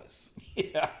it was.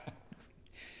 Yeah.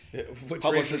 Which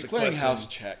Publisher's Clearinghouse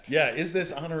check. Yeah. Is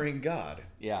this honoring God?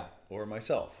 Yeah. Or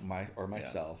myself?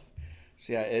 Myself. Yeah.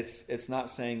 So yeah, it's not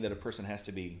saying that a person has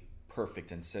to be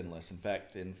perfect and sinless. In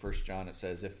fact, in 1 John it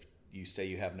says, if you say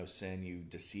you have no sin, you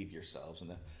deceive yourselves,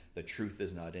 and the truth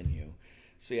is not in you.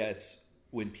 So yeah, it's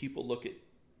when people look at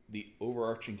the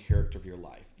overarching character of your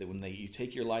life, that when you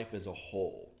take your life as a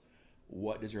whole,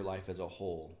 what does your life as a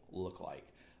whole look like?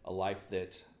 A life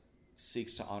that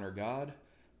seeks to honor God,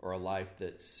 or a life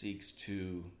that seeks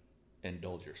to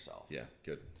indulge yourself. Yeah,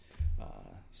 good.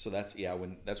 So that's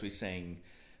when what he's saying,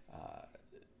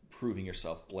 proving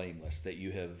yourself blameless, that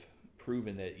you have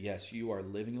proven that yes, you are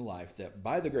living a life that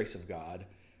by the grace of God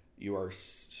you are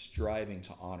striving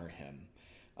to honor Him,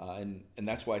 and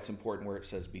that's why it's important where it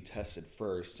says be tested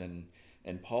first, and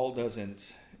Paul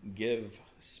doesn't give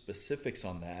specifics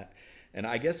on that. And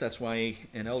I guess that's why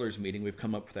in elders meeting we've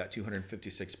come up with that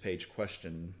 256-page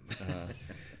question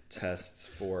tests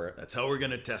for. That's how we're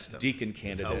going to test them. Deacon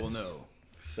candidates. That's how we'll know.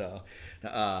 So,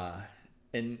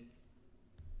 and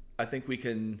I think we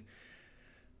can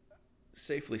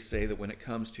safely say that when it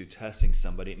comes to testing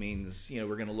somebody, it means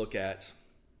we're going to look at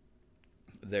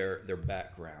their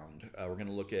background. We're going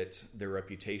to look at their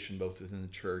reputation both within the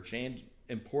church and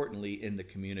importantly in the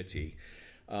community.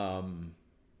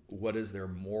 What is their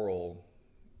moral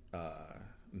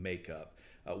makeup?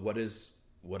 What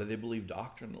do they believe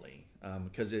doctrinally?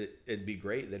 Because it'd be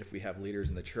great that if we have leaders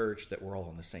in the church that we're all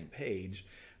on the same page,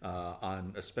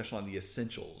 especially on the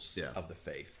essentials of the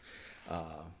faith.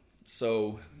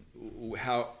 So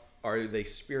how are they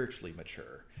spiritually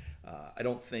mature? I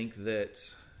don't think that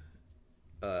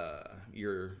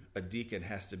a deacon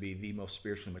has to be the most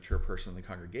spiritually mature person in the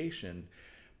congregation,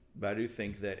 but I do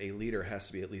think that a leader has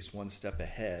to be at least one step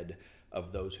ahead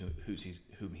of those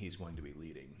whom he's going to be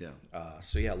leading.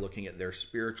 Yeah. Looking at their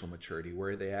spiritual maturity,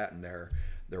 where are they at in their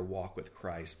walk with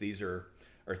Christ? These are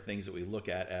things that we look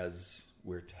at as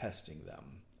we're testing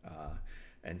them,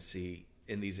 and see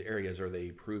in these areas, are they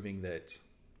proving that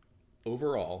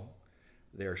overall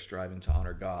they're striving to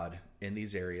honor God in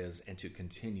these areas and to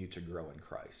continue to grow in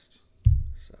Christ.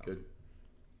 So good.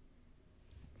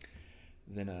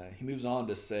 Then he moves on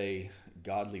to say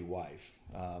godly wife.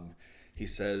 He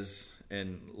says,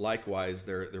 and likewise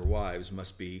their wives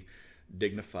must be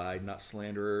dignified, not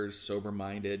slanderers,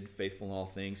 sober-minded, faithful in all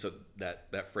things. So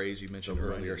that phrase you mentioned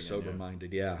earlier,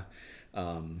 sober-minded, yeah.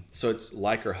 So it's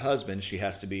like her husband, she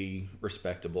has to be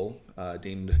respectable,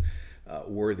 deemed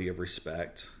worthy of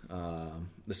respect.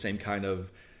 The same kind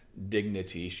of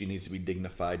dignity. She needs to be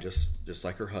dignified, just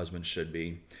like her husband should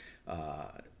be.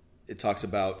 It talks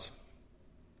about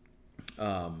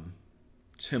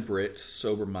temperate,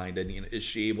 sober-minded. Is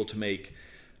she able to make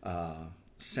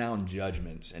sound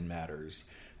judgments in matters?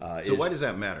 So why does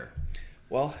that matter?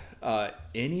 Well,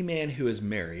 any man who is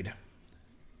married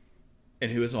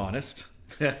and who is honest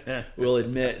will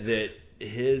admit that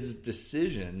his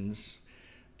decisions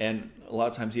and a lot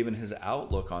of times even his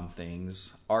outlook on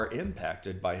things are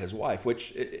impacted by his wife,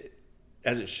 which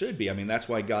as it should be. I mean, that's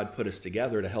why God put us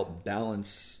together, to help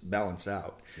balance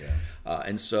out. Yeah.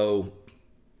 And so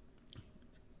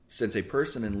since a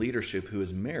person in leadership who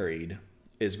is married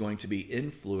is going to be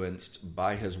influenced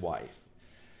by his wife,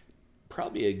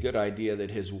 probably a good idea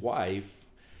that his wife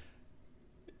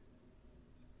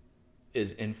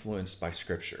is influenced by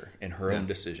Scripture in her own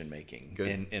decision making,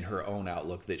 in her own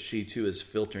outlook, that she too is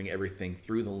filtering everything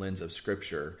through the lens of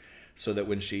Scripture, so that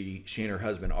when she and her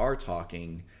husband are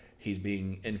talking, he's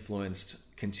being influenced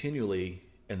continually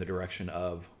in the direction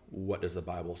of what does the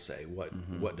Bible say,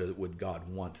 would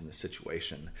God want in the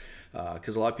situation?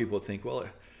 Because a lot of people think, well,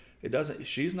 it doesn't.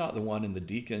 She's not the one in the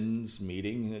deacons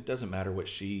meeting. It doesn't matter what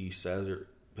she says,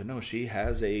 but no, she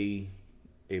has a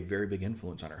very big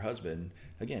influence on her husband,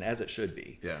 again, as it should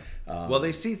be. Yeah. Well,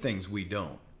 they see things we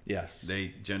don't. Yes.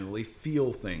 They generally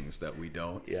feel things that we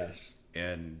don't. Yes.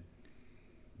 And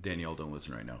Danielle, don't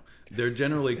listen right now. They're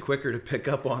generally quicker to pick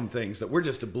up on things that we're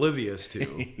just oblivious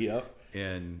to. Yep.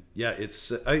 And yeah,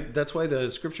 that's why the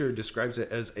Scripture describes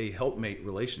it as a helpmate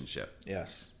relationship.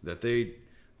 Yes. That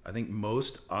I think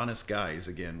most honest guys,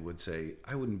 again, would say,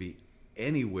 I wouldn't be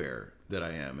anywhere that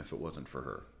I am if it wasn't for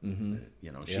her.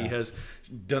 Mm-hmm. She has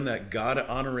done that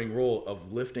God-honoring role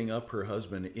of lifting up her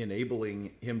husband,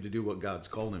 enabling him to do what God's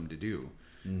called him to do.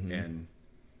 Mm-hmm. And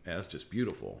that's just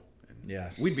beautiful.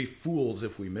 Yes. We'd be fools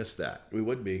if we missed that. We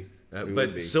would be.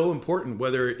 So important,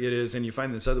 whether it is, and you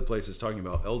find this other places talking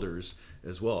about elders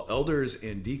as well. Elders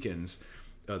and deacons,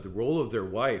 the role of their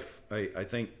wife, I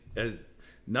think, as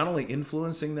not only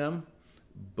influencing them,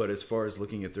 but as far as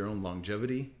looking at their own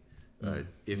longevity.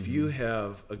 If you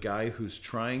have a guy who's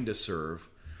trying to serve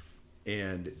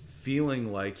and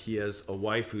feeling like he has a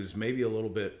wife who's maybe a little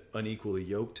bit unequally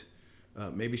yoked,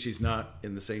 maybe she's not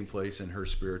in the same place in her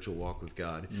spiritual walk with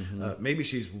God. Mm-hmm. Maybe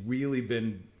she's really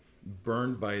been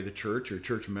burned by the church or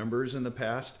church members in the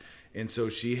past, and so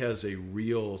she has a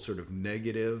real sort of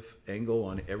negative angle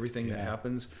on everything that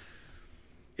happens.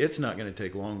 It's not going to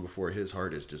take long before his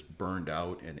heart is just burned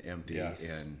out and empty.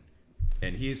 Yes.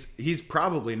 And he's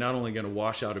probably not only going to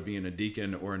wash out of being a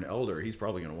deacon or an elder, he's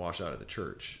probably going to wash out of the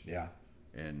church. Yeah.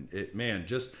 And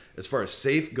just as far as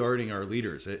safeguarding our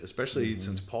leaders, especially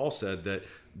since Paul said that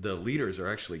the leaders are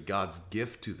actually God's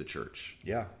gift to the church.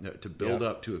 Yeah. To build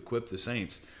up, to equip the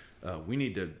saints, we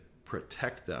need to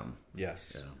protect them.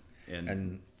 Yes. Yeah.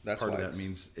 And that's part why of that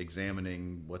means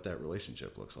examining what that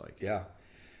relationship looks like. Yeah.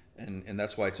 And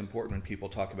that's why it's important when people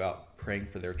talk about praying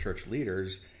for their church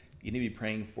leaders, you need to be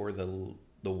praying for the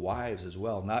wives as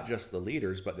well, not just the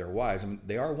leaders, but their wives. I mean,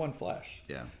 they are one flesh.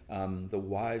 Yeah. The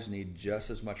wives need just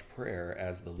as much prayer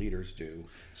as the leaders do.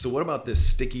 So what about this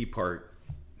sticky part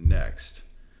next,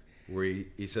 where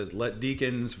he says, "Let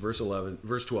deacons," verse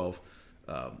 12,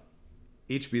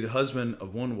 each be the husband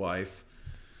of one wife.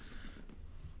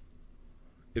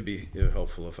 It'd be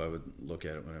helpful if I would look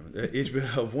at it whenever. Each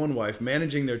of one wife,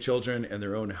 managing their children and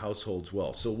their own households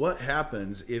well. So what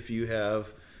happens if you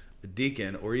have a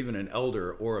deacon or even an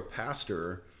elder or a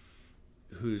pastor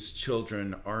whose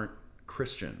children aren't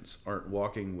Christians, aren't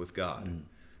walking with God?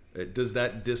 Does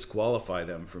that disqualify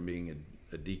them from being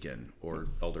a deacon or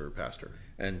elder or pastor?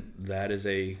 And that is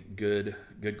a good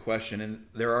question. And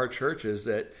there are churches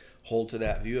that hold to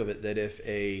that view of it, that if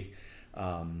a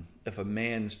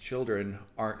man's children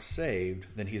aren't saved,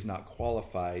 then he's not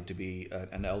qualified to be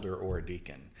an elder or a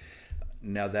deacon.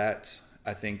 Now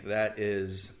I think that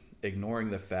is ignoring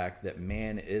the fact that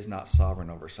man is not sovereign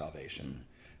over salvation.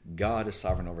 God is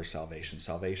sovereign over salvation.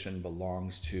 Salvation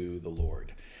belongs to the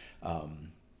Lord.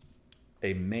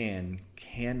 A man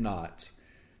cannot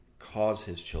cause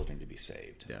his children to be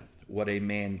saved. Yeah. What a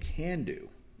man can do,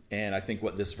 and I think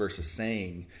what this verse is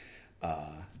saying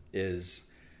is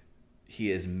he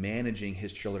is managing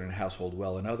his children and household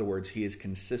well. In other words, he is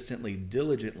consistently,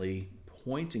 diligently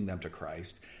pointing them to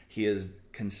Christ. He is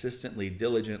consistently,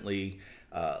 diligently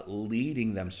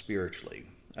leading them spiritually.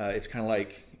 It's kind of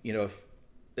like,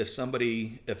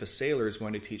 if a sailor is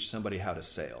going to teach somebody how to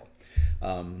sail,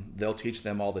 they'll teach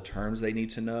them all the terms they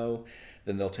need to know.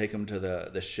 Then they'll take them to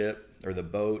the ship or the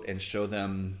boat and show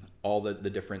them all the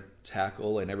different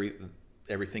tackle and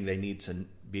everything they need to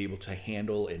be able to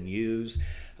handle and use.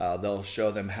 They'll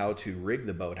show them how to rig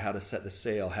the boat, how to set the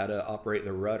sail, how to operate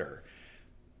the rudder.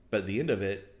 But at the end of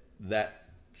it, that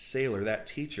sailor, that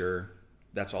teacher,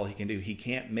 that's all he can do. He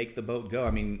can't make the boat go.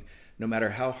 I mean, no matter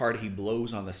how hard he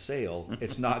blows on the sail,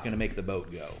 it's not going to make the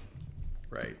boat go.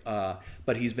 Right.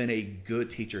 But he's been a good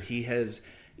teacher. He has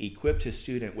equipped his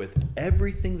student with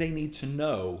everything they need to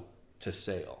know to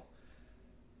sail.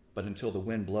 But until the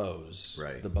wind blows,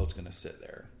 right, the boat's going to sit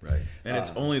there. Right. And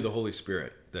it's only the Holy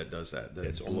Spirit that does that. That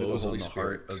it's blows only on the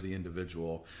heart of the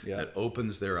individual, that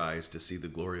opens their eyes to see the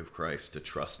glory of Christ, to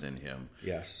trust in Him.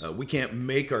 Yes. We can't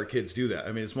make our kids do that.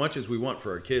 I mean, as much as we want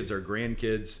for our kids, our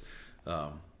grandkids,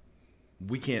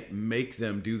 we can't make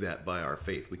them do that by our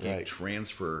faith. We can't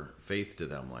transfer faith to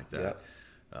them like that.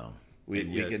 Yep.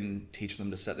 We can teach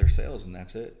them to set their sails, and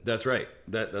that's it. That's right.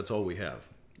 That's all we have.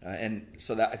 And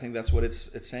so that I think that's what it's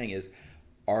saying is,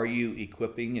 are you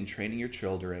equipping and training your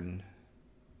children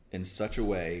in such a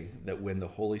way that when the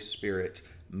Holy Spirit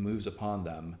moves upon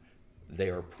them, they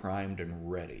are primed and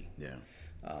ready? Yeah.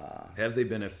 Have they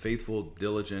been a faithful,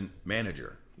 diligent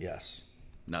manager? Yes.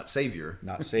 Not savior.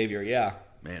 Not savior, yeah.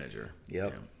 Manager.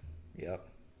 Yep. Yeah. Yep.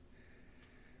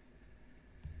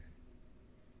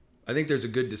 I think there's a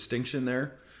good distinction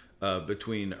there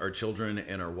between our children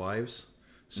and our wives.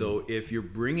 So if you're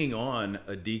bringing on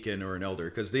a deacon or an elder,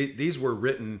 because these were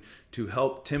written to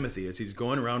help Timothy as he's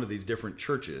going around to these different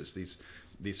churches,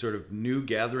 these sort of new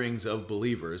gatherings of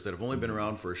believers that have only been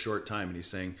around for a short time. And he's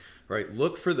saying, all right,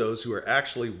 look for those who are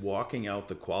actually walking out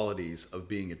the qualities of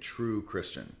being a true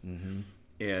Christian. Mm-hmm.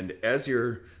 And as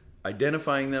you're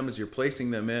identifying them, as you're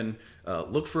placing them in,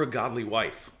 look for a godly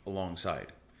wife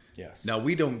alongside. Yes. Now,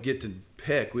 we don't get to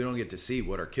pick, we don't get to see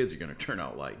what our kids are going to turn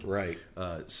out like. Right.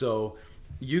 So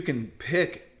you can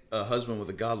pick a husband with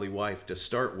a godly wife to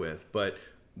start with, but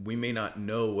we may not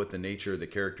know what the nature, the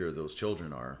character of those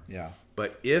children are. Yeah.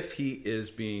 But if he is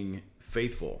being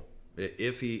faithful,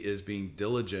 if he is being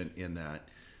diligent in that,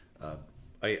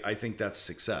 I think that's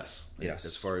success. Yes.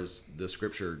 As far as the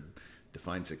scripture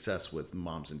defines success with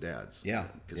moms and dads. Yeah.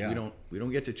 Because we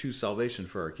don't get to choose salvation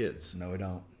for our kids. No, we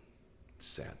don't.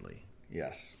 Sadly.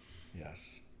 Yes.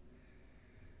 Yes.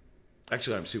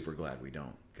 Actually, I'm super glad we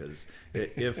don't, because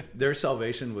if their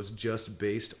salvation was just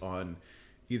based on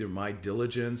either my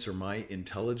diligence or my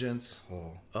intelligence,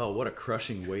 what a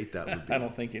crushing weight that would be. I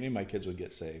don't think any of my kids would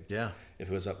get saved. Yeah. If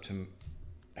it was up to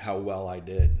how well I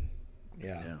did.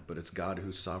 Yeah. Yeah, but it's God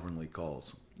who sovereignly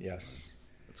calls. Yes.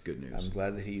 That's good news. I'm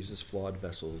glad that He uses flawed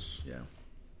vessels. Yeah.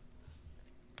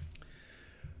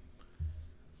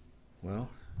 Well,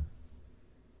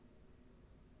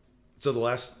 So the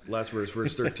last verse,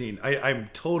 verse 13. I'm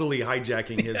totally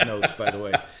hijacking his notes, by the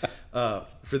way.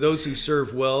 For those who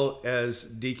serve well as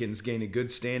deacons gain a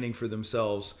good standing for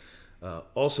themselves,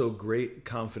 also great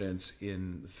confidence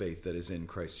in the faith that is in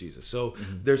Christ Jesus. So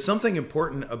there's something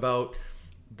important about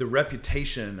the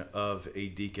reputation of a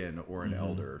deacon or an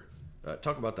elder.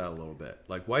 Talk about that a little bit.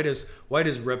 Like, why does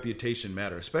reputation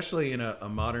matter, especially in a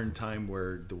modern time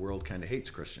where the world kind of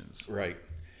hates Christians? Right.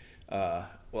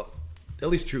 Well, at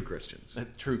least true Christians.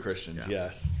 True Christians,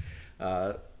 yes.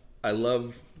 I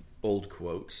love old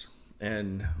quotes,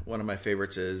 and one of my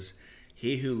favorites is,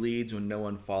 "He who leads when no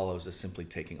one follows is simply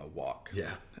taking a walk."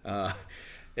 Yeah.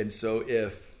 And so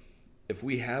if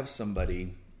we have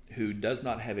somebody who does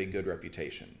not have a good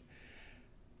reputation,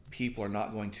 people are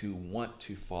not going to want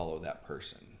to follow that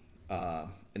person.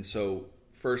 And so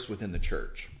first within the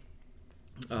church,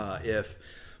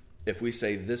 if we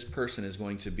say this person is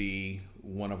going to be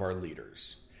one of our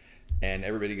leaders and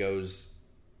everybody goes,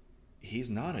 he's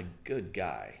not a good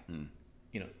guy,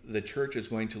 the church is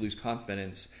going to lose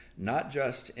confidence, not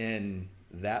just in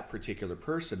that particular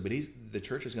person, but the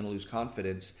church is going to lose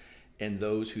confidence in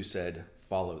those who said,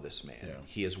 follow this man. Yeah.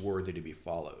 He is worthy to be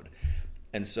followed.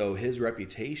 And so his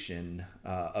reputation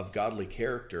of godly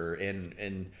character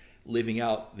and living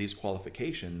out these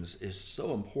qualifications is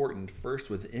so important first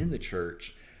within the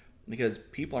church, because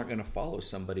people aren't going to follow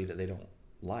somebody that they don't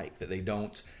like, that they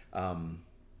don't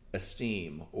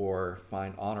esteem or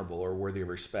find honorable or worthy of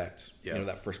respect. Yeah.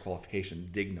 That first qualification,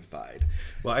 dignified.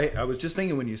 Well, I was just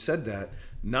thinking when you said that,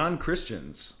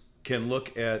 non-Christians can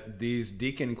look at these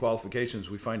deacon qualifications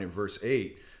we find in verse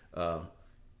 8.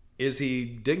 Is he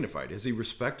dignified? Is he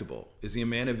respectable? Is he a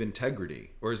man of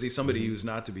integrity? Or is he somebody who's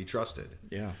not to be trusted?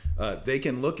 Yeah. They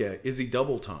can look at, is he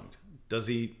double-tongued? Is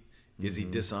he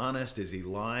dishonest? Is he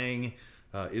lying?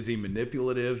 Is he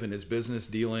manipulative in his business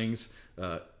dealings?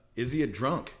 Is he a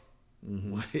drunk?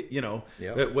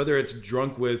 Yep. Whether it's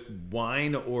drunk with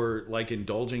wine or like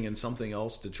indulging in something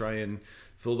else to try and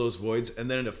fill those voids, and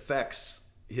then it affects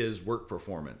his work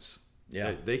performance.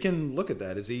 Yeah. They can look at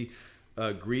that. Is he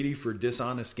greedy for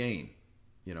dishonest gain?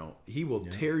 He will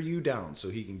tear you down so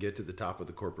he can get to the top of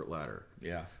the corporate ladder.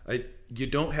 Yeah. You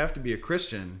don't have to be a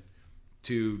Christian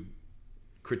to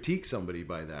critique somebody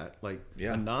by that. Like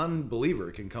a non-believer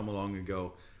can come along and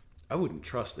go, I wouldn't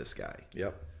trust this guy.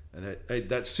 Yep. And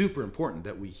that's super important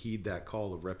that we heed that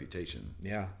call of reputation.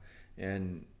 Yeah.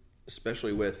 And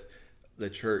especially with the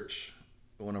church,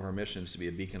 one of our missions to be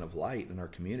a beacon of light in our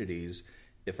communities.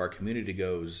 If our community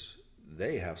goes,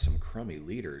 they have some crummy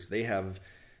leaders. They have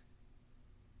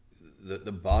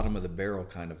the bottom of the barrel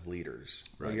kind of leaders.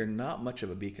 Right. Well, you're not much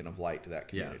of a beacon of light to that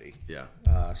community. Yeah.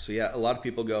 A lot of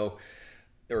people go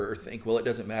or think, well, it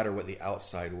doesn't matter what the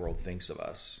outside world thinks of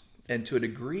us. And to a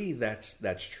degree,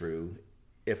 that's true.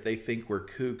 If they think we're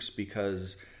kooks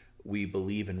because we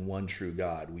believe in one true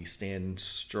God, we stand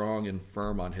strong and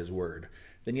firm on his word,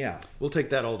 then yeah. We'll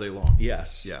take that all day long.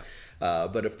 Yes. Yeah.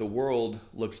 But if the world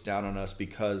looks down on us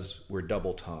because we're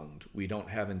double-tongued, we don't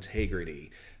have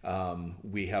integrity,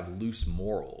 we have loose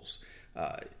morals,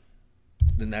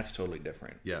 then that's totally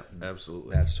different. Yeah,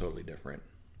 absolutely. That's totally different.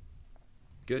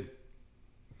 Good.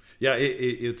 Yeah,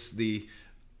 it's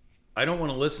I don't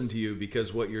want to listen to you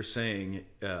because what you're saying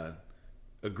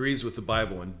agrees with the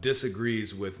Bible and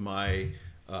disagrees with my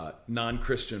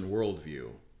non-Christian worldview.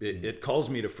 It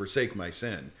calls me to forsake my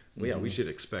sin. Well, yeah, we should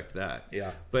expect that.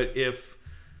 Yeah. But if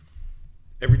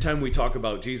every time we talk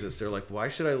about Jesus, they're like, why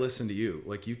should I listen to you?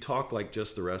 Like, you talk like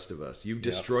just the rest of us. You've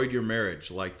destroyed your marriage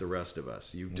like the rest of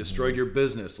us. You've destroyed your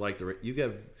business like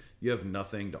you have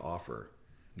nothing to offer.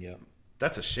 Yeah.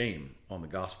 That's a shame on the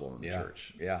gospel in the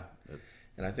church. Yeah.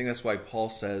 And I think that's why Paul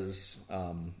says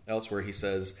elsewhere, he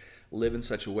says, live in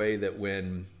such a way that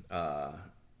when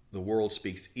the world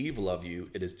speaks evil of you,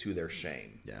 it is to their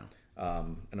shame. Yeah.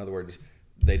 In other words,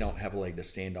 they don't have a leg to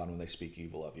stand on when they speak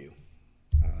evil of you.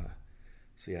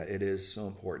 It is so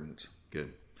important.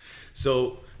 Good.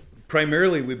 So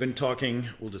primarily we've been talking,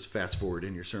 we'll just fast forward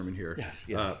in your sermon here.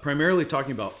 Yes. Primarily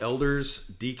talking about elders,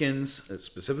 deacons,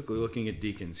 specifically looking at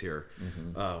deacons here.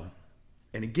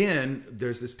 And again,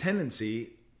 there's this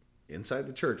tendency inside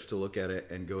the church to look at it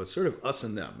and go, it's sort of us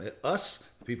and them. Us,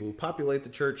 the people who populate the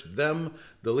church, them,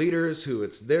 the leaders, who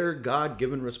it's their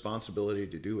God-given responsibility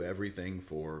to do everything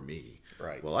for me.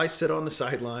 Right. Well, I sit on the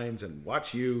sidelines and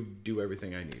watch you do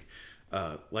everything I need.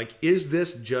 Is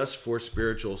this just for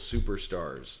spiritual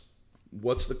superstars?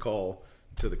 What's the call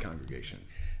to the congregation?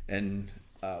 And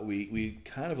we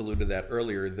kind of alluded to that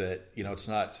earlier, that it's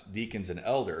not deacons and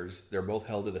elders. They're both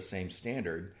held to the same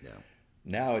standard. Yeah.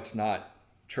 Now it's not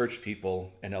church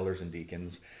people and elders and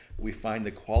deacons, we find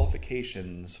the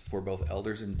qualifications for both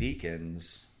elders and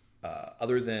deacons,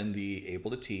 other than the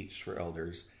able to teach for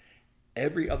elders,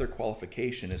 every other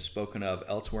qualification is spoken of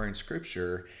elsewhere in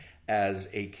Scripture as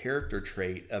a character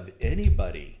trait of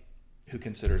anybody who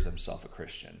considers themselves a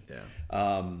Christian. Yeah.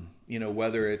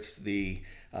 Whether it's the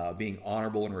being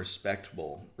honorable and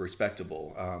respectable,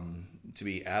 to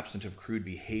be absent of crude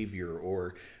behavior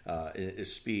or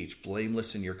speech,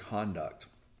 blameless in your conduct.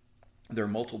 There are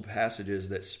multiple passages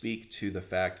that speak to the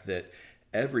fact that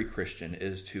every Christian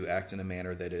is to act in a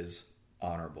manner that is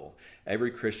honorable.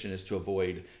 Every Christian is to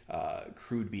avoid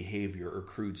crude behavior or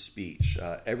crude speech.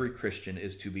 Every Christian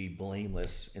is to be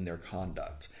blameless in their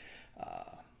conduct.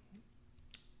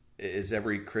 Is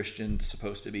every Christian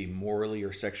supposed to be morally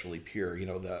or sexually pure?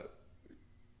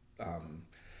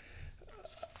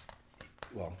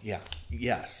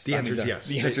 Yes. The answer is yes.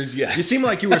 The answer is yes. You seem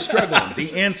like you were struggling.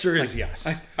 The answer is yes.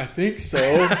 I think so.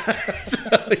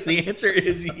 The answer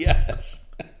is yes.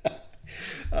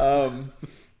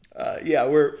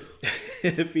 We're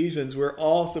in Ephesians. We're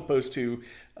all supposed to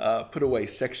put away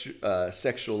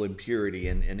sexual impurity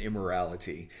and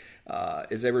immorality.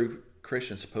 Is every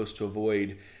Christian supposed to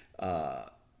avoid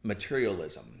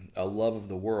materialism, a love of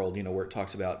the world? Where it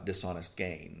talks about dishonest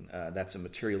gain. That's a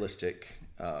materialistic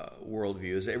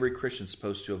worldview. Is every Christian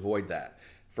supposed to avoid that?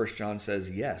 1 John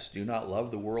says, yes, do not love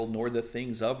the world nor the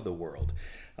things of the world.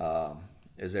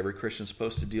 Is every Christian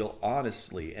supposed to deal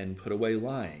honestly and put away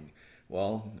lying?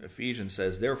 Well, Ephesians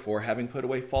says, therefore, having put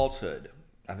away falsehood.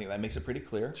 I think that makes it pretty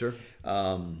clear. Sure.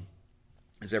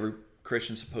 Is every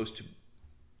Christian supposed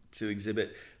to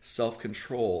exhibit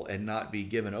self-control and not be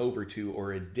given over to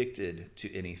or addicted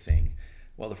to anything?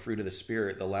 Well, the fruit of the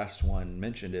Spirit, the last one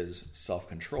mentioned, is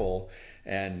self-control.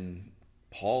 And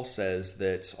Paul says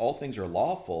that all things are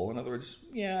lawful. In other words,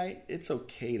 it's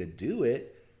okay to do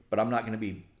it, but I'm not going to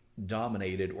be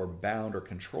dominated or bound or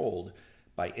controlled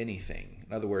by anything.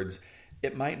 In other words,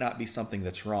 it might not be something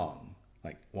that's wrong,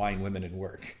 like wine women in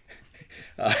work.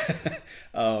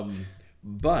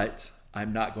 But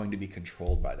I'm not going to be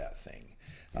controlled by that thing.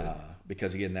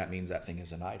 Because, again, that means that thing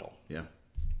is an idol.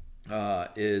 Yeah.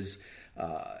 Is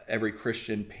every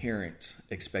Christian parent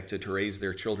expected to raise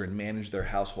their children, manage their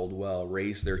household well,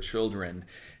 raise their children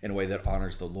in a way that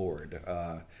honors the Lord?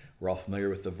 We're all familiar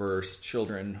with the verse,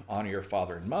 children, honor your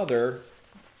father and mother.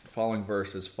 Following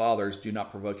verse is, fathers, do not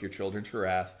provoke your children to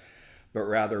wrath, but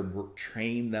rather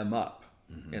train them up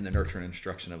in the nurture and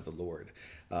instruction of the Lord.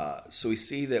 So we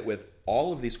see that with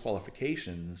all of these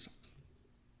qualifications,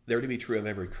 they're to be true of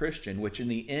every Christian, which in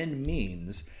the end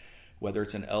means, whether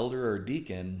it's an elder or a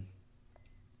deacon,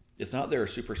 it's not they're a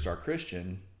superstar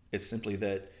Christian. It's simply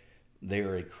that they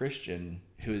are a Christian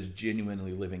who is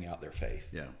genuinely living out their faith.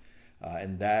 Yeah.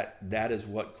 And that is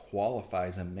what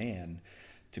qualifies a man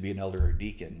to be an elder or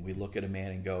deacon. We look at a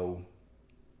man and go,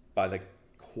 by the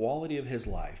quality of his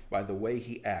life, by the way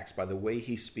he acts, by the way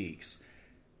he speaks,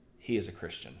 he is a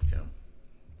Christian. Yeah.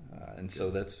 And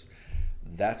so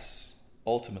that's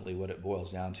ultimately what it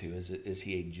boils down to. Is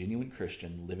he a genuine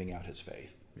Christian living out his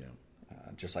faith? Yeah.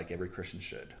 Just like every Christian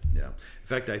should. Yeah. In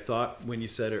fact, I thought when you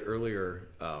said it earlier,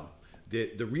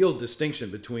 the real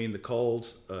distinction between the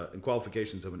calls and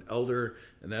qualifications of an elder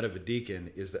and that of a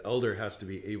deacon is the elder has to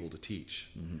be able to teach.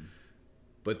 Mm-hmm.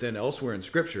 But then elsewhere in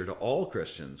Scripture, to all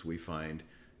Christians, we find,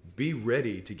 be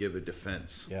ready to give a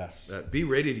defense. Yes. Be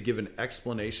ready to give an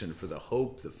explanation for the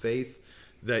hope, the faith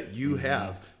that you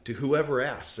have to whoever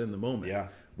asks in the moment. Yeah.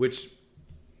 Which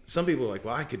some people are like,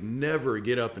 well, I could never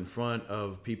get up in front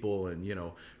of people and,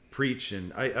 preach.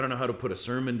 And I don't know how to put a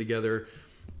sermon together.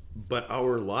 But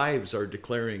our lives are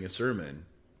declaring a sermon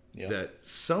that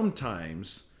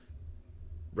sometimes,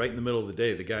 right in the middle of the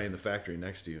day, the guy in the factory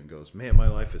next to you and goes, man, my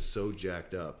life is so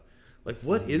jacked up. Like,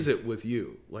 what is it with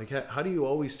you? Like, how do you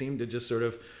always seem to just sort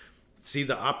of see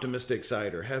the optimistic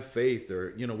side or have faith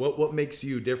or, what makes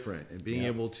you different? And being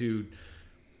able to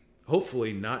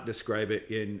hopefully not describe it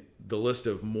in the list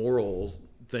of moral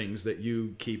things that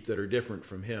you keep that are different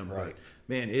from him. Right. But,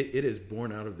 man, it is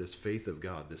born out of this faith of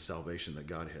God, this salvation that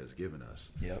God has given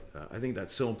us. Yep. I think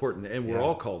that's so important, and we're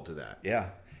all called to that. Yeah.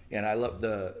 And I love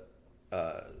the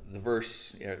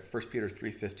verse, 1 Peter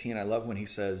 3:15. I love when he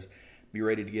says, be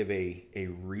ready to give a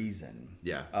reason.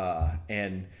 Yeah.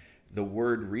 And the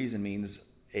word reason means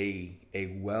a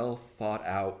well thought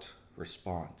out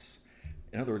response.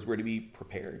 In other words, we're to be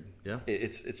prepared. Yeah.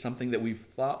 It's something that we've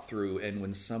thought through, and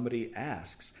when somebody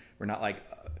asks, we're not like,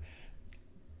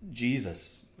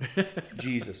 Jesus.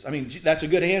 I mean, that's a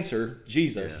good answer,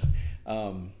 Jesus.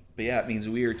 Yeah. But it means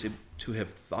we are to have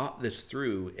thought this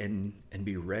through and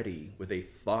be ready with a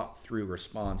thought through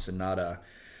response, and not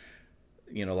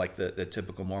like the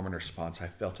typical Mormon response, I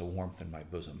felt a warmth in my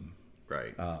bosom.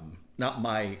 Right. Not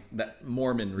that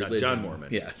Mormon religion. Not John Mormon.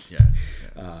 Yes. Yeah.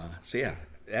 So yeah,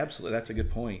 absolutely. That's a good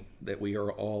point, that we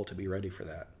are all to be ready for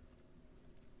that.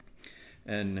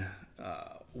 And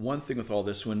one thing with all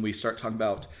this, when we start talking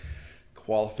about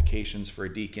qualifications for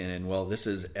a deacon, and well, this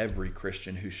is every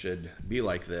Christian who should be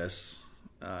like this.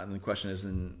 And the question is,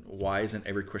 then why isn't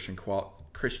every Christian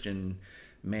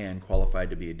man qualified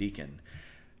to be a deacon?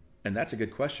 And that's a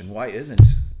good question. Why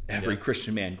isn't every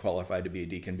Christian man qualified to be a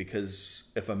deacon? Because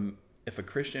if a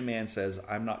Christian man says,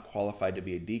 I'm not qualified to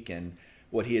be a deacon,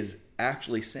 what he is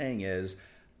actually saying is,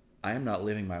 I am not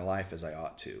living my life as I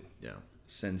ought to. Yeah.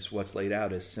 Since what's laid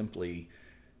out is simply,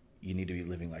 you need to be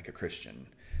living like a Christian.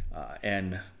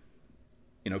 And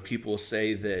people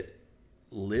say that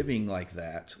living like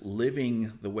that,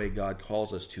 living the way God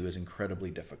calls us to, is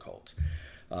incredibly difficult.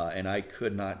 And I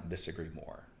could not disagree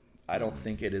more. I don't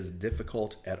think it is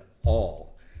difficult at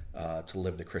all to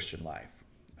live the Christian life.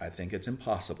 I think it's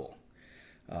impossible.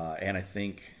 And I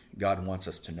think God wants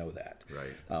us to know that.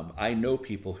 Right. I know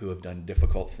people who have done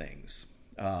difficult things.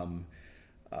 And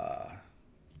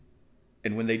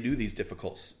when they do these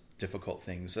difficult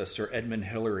things, Sir Edmund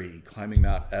Hillary climbing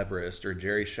Mount Everest, or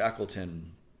Jerry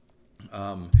Shackleton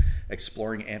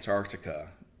exploring Antarctica,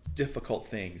 difficult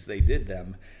things, they did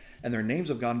them, and their names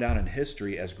have gone down in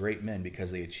history as great men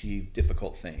because they achieved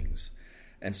difficult things.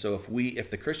 And so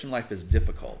if the Christian life is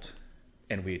difficult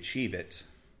and we achieve it,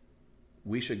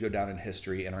 we should go down in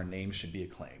history and our names should be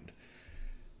acclaimed,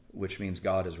 which means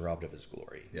God is robbed of his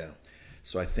glory. Yeah.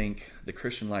 So I think the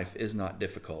Christian life is not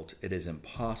difficult. It is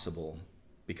impossible,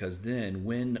 because then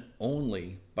when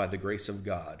only by the grace of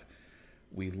God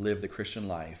we live the Christian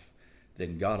life,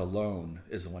 then God alone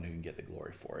is the one who can get the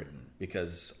glory for it.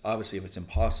 Because obviously if it's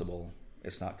impossible,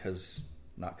 it's not because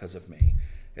of me.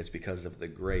 It's because of the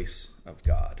grace of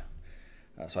God.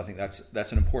 So I think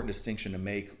that's an important distinction to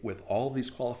make with all of these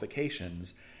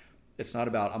qualifications. It's not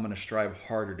about, I'm going to strive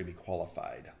harder to be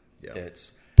qualified. Yeah.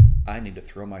 It's, I need to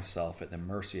throw myself at the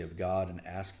mercy of God and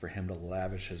ask for him to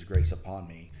lavish his grace upon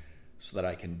me so that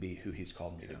I can be who he's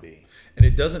called me to be. And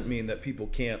it doesn't mean that people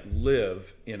can't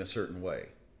live in a certain way.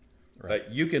 Right.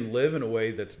 You can live in a way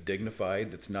that's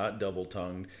dignified, that's not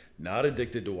double-tongued, not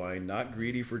addicted to wine, not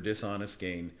greedy for dishonest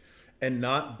gain, and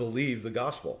not believe the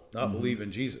gospel, not believe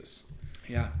in Jesus.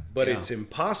 Yeah. But it's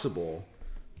impossible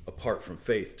apart from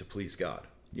faith to please God.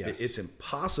 Yes. It's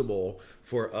impossible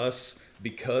for us,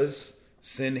 because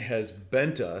sin has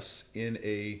bent us in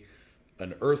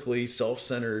an earthly,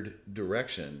 self-centered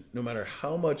direction. No matter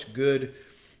how much good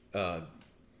all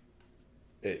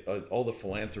the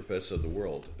philanthropists of the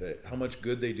world, how much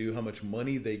good they do, how much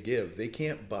money they give, they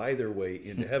can't buy their way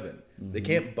into heaven. They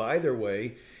can't buy their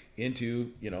way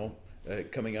into,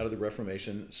 coming out of the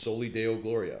Reformation, soli Deo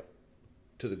Gloria,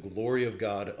 to the glory of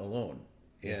God alone.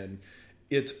 And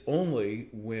it's only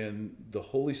when the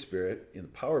Holy Spirit, in the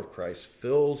power of Christ,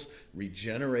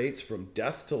 regenerates from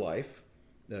death to life,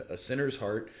 a sinner's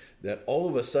heart, that all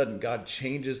of a sudden God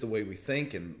changes the way we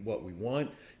think and what we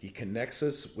want. He connects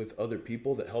us with other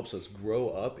people that helps us grow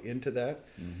up into that.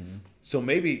 Mm-hmm. So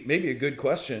maybe a good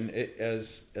question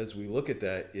as we look at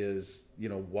that is,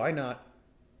 why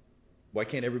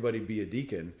can't everybody be a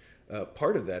deacon?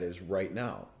 Part of that is right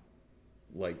now.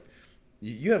 Like,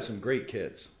 you have some great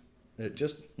kids.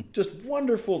 Just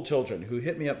wonderful children who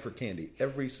hit me up for candy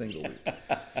every single week.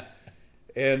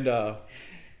 And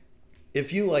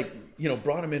if you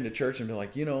brought them into church and be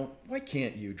like, why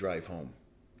can't you drive home,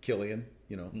 Killian?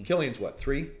 Killian's what,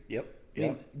 3? Yep.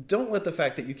 Don't let the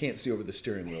fact that you can't see over the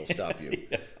steering wheel stop you.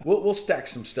 Yeah. We'll stack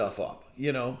some stuff up.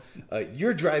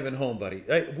 You're driving home, buddy.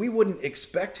 We wouldn't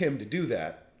expect him to do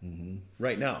that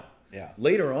right now. Yeah.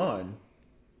 Later on,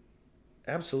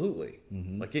 absolutely.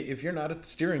 Like, if you're not at the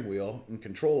steering wheel in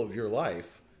control of your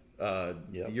life,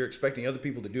 you're expecting other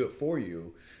people to do it for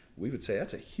you. We would say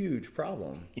that's a huge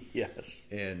problem. Yes.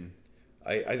 And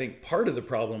I think part of the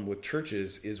problem with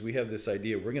churches is we have this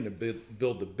idea we're going to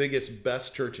build the biggest,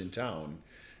 best church in town,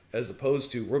 as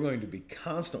opposed to we're going to be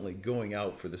constantly going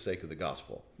out for the sake of the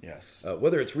gospel. Yes.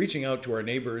 Whether it's reaching out to our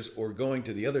neighbors or going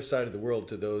to the other side of the world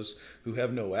to those who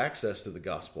have no access to the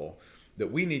gospel,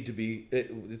 that we need to be,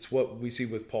 it's what we see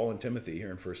with Paul and Timothy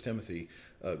here in 1 Timothy,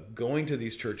 going to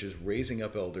these churches, raising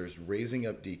up elders, raising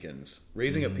up deacons,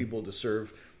 raising up people to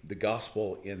serve the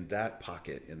gospel in that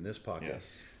pocket, in this pocket.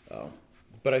 Yes.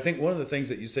 But I think one of the things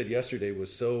that you said yesterday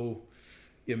was so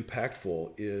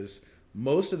impactful is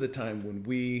most of the time when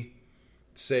we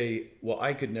say, well,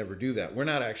 I could never do that, we're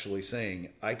not actually saying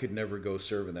I could never go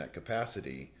serve in that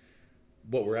capacity.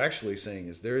 what we're actually saying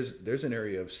is there's an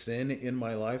area of sin in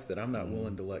my life that I'm not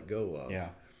willing to let go of. Yeah.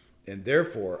 And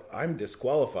therefore, I'm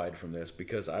disqualified from this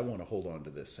because I want to hold on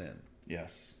to this sin.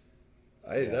 Yes.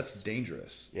 That's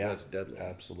dangerous. Yeah. That's deadly.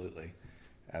 Absolutely.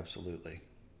 Absolutely.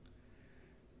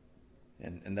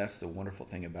 And that's the wonderful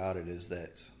thing about it, is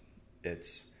that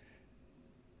it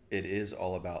is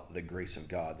all about the grace of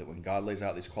God. That when God lays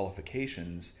out these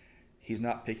qualifications, he's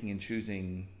not picking and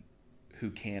choosing who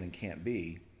can and can't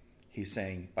be. He's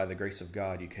saying, by the grace of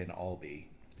God, you can all be.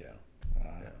 Yeah.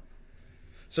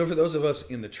 So for those of us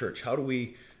in the church, how do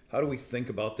we think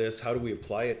about this? How do we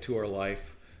apply it to our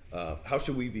life? How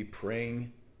should we be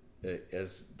praying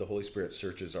as the Holy Spirit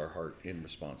searches our heart in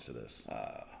response to this?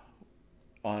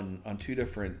 On two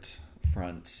different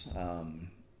fronts.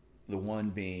 The one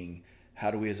being,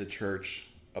 how do we as a church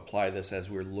apply this as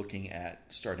we're looking at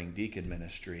starting deacon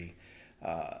ministry?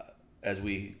 As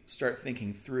we start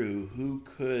thinking through who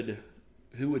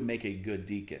would make a good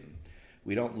deacon,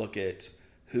 we don't look at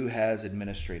who has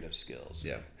administrative skills,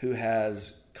 who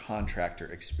has contractor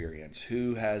experience,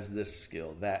 who has this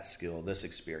skill, this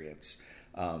experience.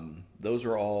 Those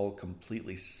are all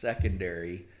completely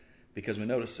secondary, because we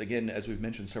notice, again, as we've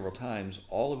mentioned several times,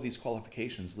 all of these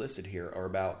qualifications listed here are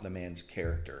about the man's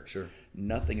character. Sure.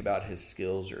 Nothing about his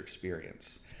skills or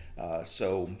experience.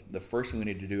 So the first thing we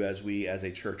need to do as we as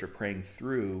a church are praying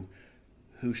through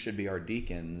who should be our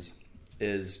deacons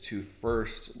is to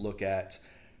first look at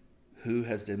who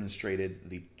has demonstrated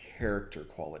the character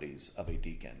qualities of a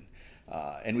deacon.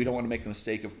 And we don't want to make the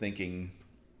mistake of thinking,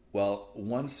 well,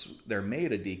 once they're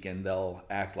made a deacon, they'll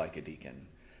act like a deacon.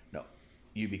 No,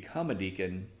 you become a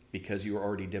deacon because you are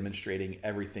already demonstrating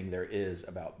everything there is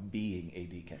about being a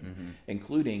deacon,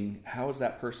 including how is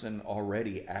that person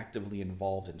already actively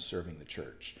involved in serving the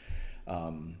church.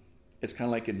 It's kind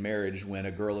of like in marriage when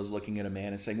a girl is looking at a man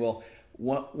and saying, well,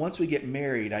 once we get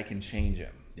married, I can change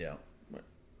him. Yeah.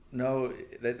 No,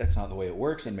 that's not the way it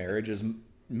works in marriage, as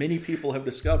many people have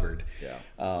discovered. Yeah.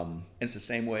 It's the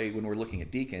same way when we're looking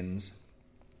at deacons.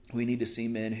 We need to see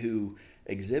men who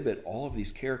exhibit all of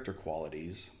these character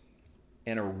qualities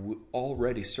and are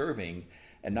already serving,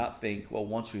 and not think, well,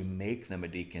 once we make them a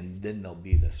deacon, then they'll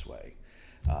be this way.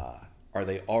 Are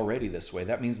they already this way?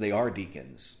 That means they are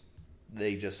deacons.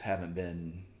 They just haven't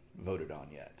been voted on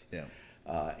yet. Yeah.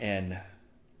 And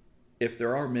if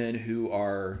there are men who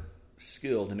are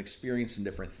skilled and experienced in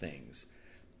different things,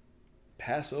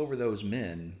 pass over those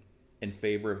men in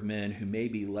favor of men who may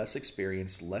be less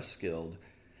experienced, less skilled,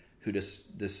 who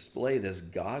display this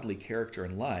godly character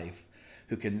in life,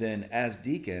 who can then, as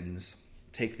deacons,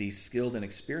 take these skilled and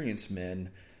experienced men,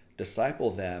 disciple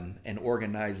them, and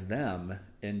organize them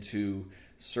into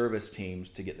service teams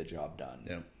to get the job done.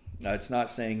 Yeah. Now, it's not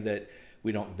saying that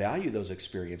we don't value those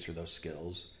experience or those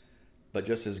skills, but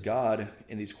just as God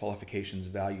in these qualifications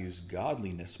values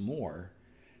godliness more,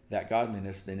 that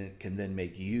godliness then can then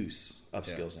make use of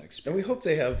skills and experience. And we hope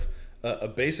they have a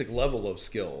basic level of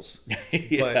skills.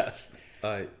 Yes.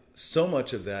 But so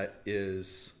much of that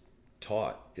is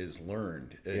taught, is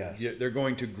learned. Yes. They're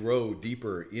going to grow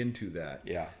deeper into that.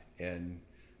 Yeah. And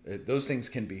those things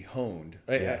can be honed.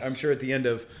 Yes. I'm sure at the end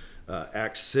of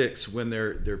Acts 6, when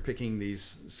they're picking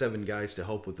these 7 guys to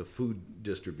help with the food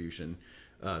distribution,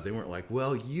 they weren't like,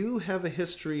 well, you have a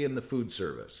history in the food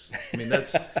service. I mean,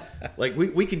 that's like,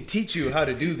 we can teach you how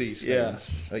to do these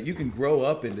things. Yes. You can grow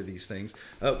up into these things.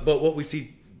 But what we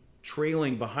see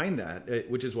trailing behind that,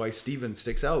 which is why Stephen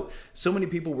sticks out, so many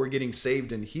people were getting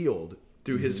saved and healed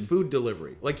through his food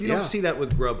delivery. Like, you don't see that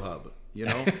with Grubhub, you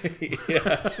know?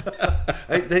 Yes.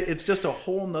 It's just a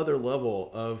whole nother level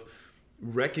of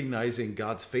recognizing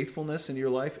God's faithfulness in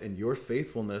your life and your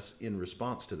faithfulness in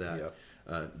response to that,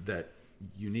 that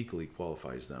uniquely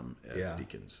qualifies them as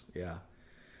deacons. Yeah.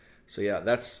 So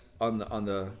that's on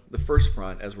the first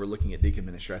front. As we're looking at deacon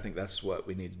ministry, I think that's what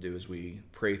we need to do as we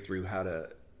pray through how to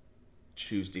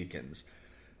choose deacons.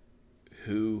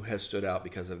 Who has stood out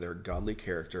because of their godly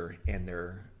character and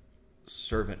their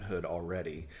servanthood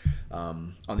already?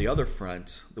 On the other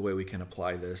front, the way we can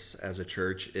apply this as a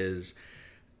church is,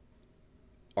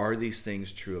 are these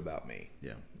things true about me?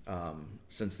 Yeah.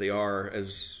 Since they are,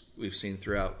 as we've seen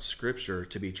throughout Scripture,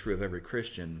 to be true of every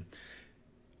Christian,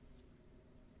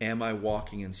 am I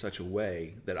walking in such a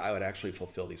way that I would actually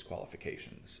fulfill these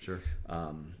qualifications? Sure.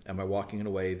 Am I walking in a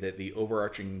way that the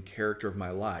overarching character of my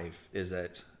life is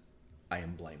that I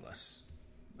am blameless?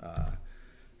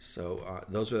 So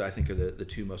those are, I think, are the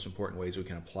two most important ways we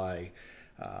can apply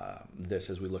this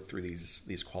as we look through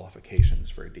these qualifications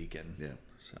for a deacon. Yeah.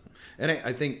 So. And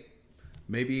I think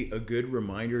maybe a good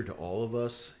reminder to all of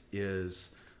us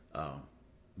is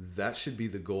that should be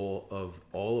the goal of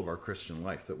all of our Christian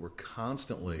life, that we're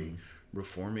constantly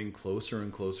reforming closer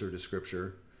and closer to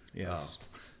Scripture. Yes.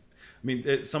 I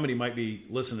mean, somebody might be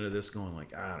listening to this going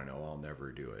like, I don't know, I'll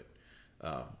never do it.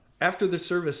 After the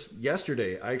service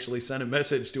yesterday, I actually sent a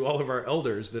message to all of our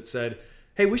elders that said,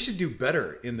 hey, we should do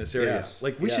better in this area. Yes.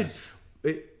 Like we should,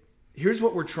 here's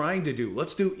what we're trying to do.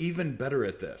 Let's do even better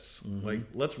at this. Like,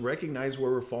 let's recognize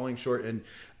where we're falling short. And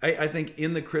I think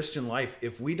in the Christian life,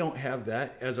 if we don't have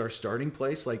that as our starting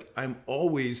place, like I'm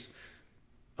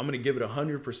going to give it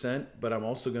 100%, but I'm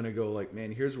also going to go like,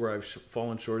 man, here's where I've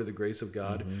fallen short of the grace of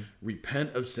God.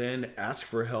 Repent of sin, ask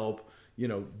for help,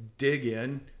 dig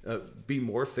in, be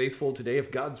more faithful today.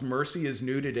 If God's mercy is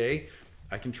new today,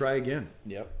 I can try again.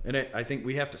 Yep. And I think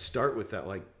we have to start with that.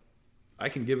 Like, I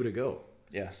can give it a go.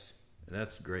 Yes. And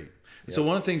that's great. Yep. So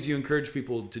one of the things you encourage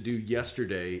people to do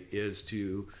yesterday is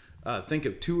to think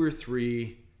of 2 or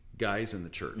 3 guys in the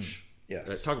church.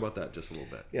 Yes. Talk about that just a little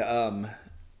bit. Yeah.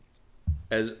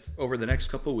 As over the next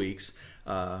couple of weeks,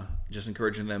 just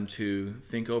encouraging them to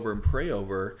think over and pray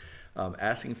over,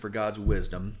 asking for God's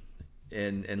wisdom,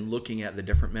 and looking at the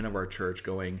different men of our church,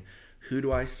 going, who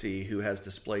do I see who has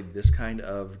displayed this kind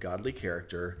of godly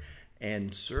character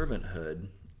and servanthood?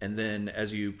 And then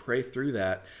as you pray through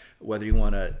that, whether you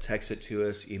want to text it to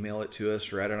us, email it to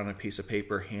us, write it on a piece of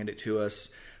paper, hand it to us,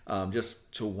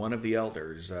 just to one of the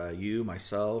elders, you,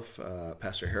 myself,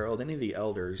 Pastor Harold, any of the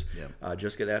elders,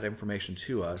 just get that information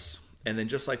to us. And then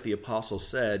just like the apostle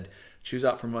said, choose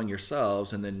out from among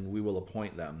yourselves, and then we will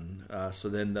appoint them. So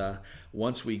then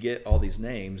once we get all these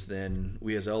names, then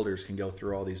we as elders can go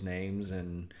through all these names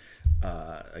and,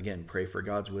 again, pray for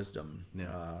God's wisdom.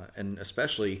 And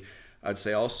especially, I'd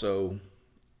say also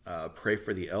pray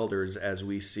for the elders as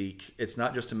we seek. It's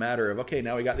not just a matter of, okay,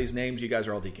 now we got these names, you guys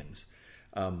are all deacons.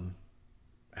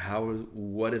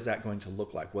 What is that going to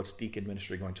look like? What's deacon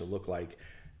ministry going to look like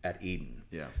at Eden?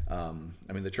 I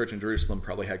mean, the church in Jerusalem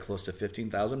probably had close to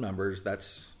 15,000 members.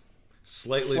 That's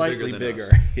slightly bigger.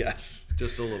 Us. Yes,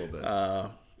 just a little bit.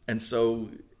 And so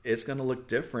it's going to look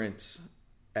different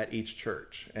at each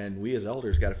church, and we as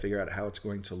elders got to figure out how it's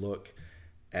going to look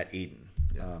at Eden.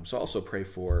 So also pray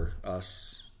for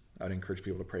us. I'd encourage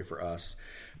people to pray for us.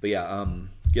 But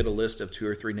get a list of 2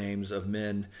 or 3 names of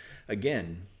men,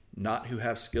 again, not who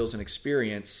have skills and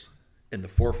experience in the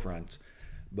forefront,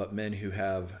 but men who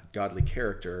have godly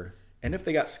character. And if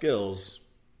they got skills,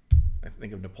 I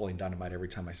think of Napoleon Dynamite every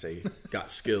time I say got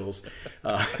skills.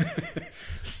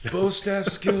 Bow staff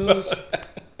skills.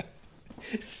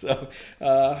 So,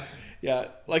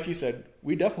 like you said,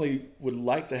 we definitely would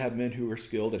like to have men who are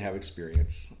skilled and have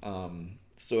experience.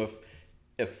 So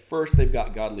if first they've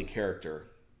got godly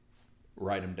character,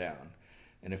 write them down.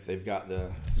 And if they've got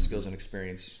the skills and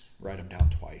experience, write them down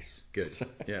twice. Good.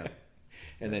 Yeah.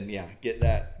 And then, get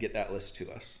that list to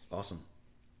us. Awesome.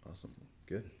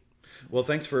 Good. Well,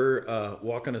 thanks for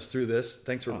walking us through this.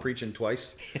 Thanks for preaching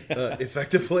twice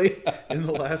effectively in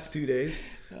the last 2 days.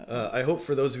 I hope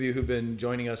for those of you who've been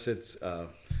joining us, it's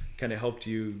kind of helped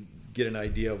you get an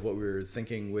idea of what we were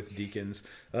thinking with deacons.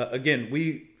 Again,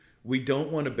 we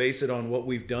don't want to base it on what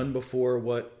we've done before,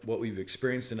 what we've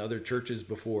experienced in other churches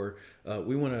before.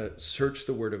 We want to search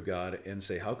the Word of God and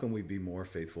say, how can we be more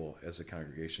faithful as a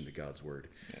congregation to God's Word?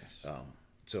 Yes.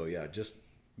 Just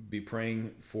be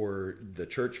praying for the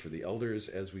church, for the elders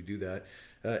as we do that,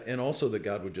 and also that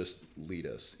God would just lead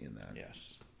us in that.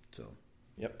 Yes. So.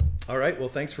 Yep. All right. Well,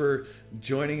 thanks for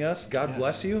joining us. God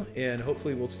bless you, and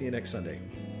hopefully we'll see you next Sunday.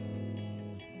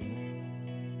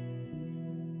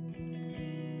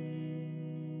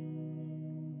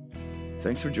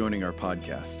 Thanks for joining our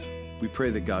podcast. We pray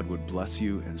that God would bless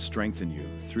you and strengthen you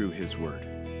through His Word.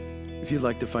 If you'd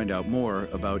like to find out more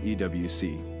about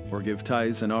EWC or give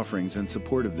tithes and offerings in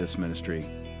support of this ministry,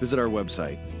 visit our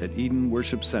website at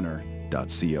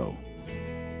edenworshipcenter.co.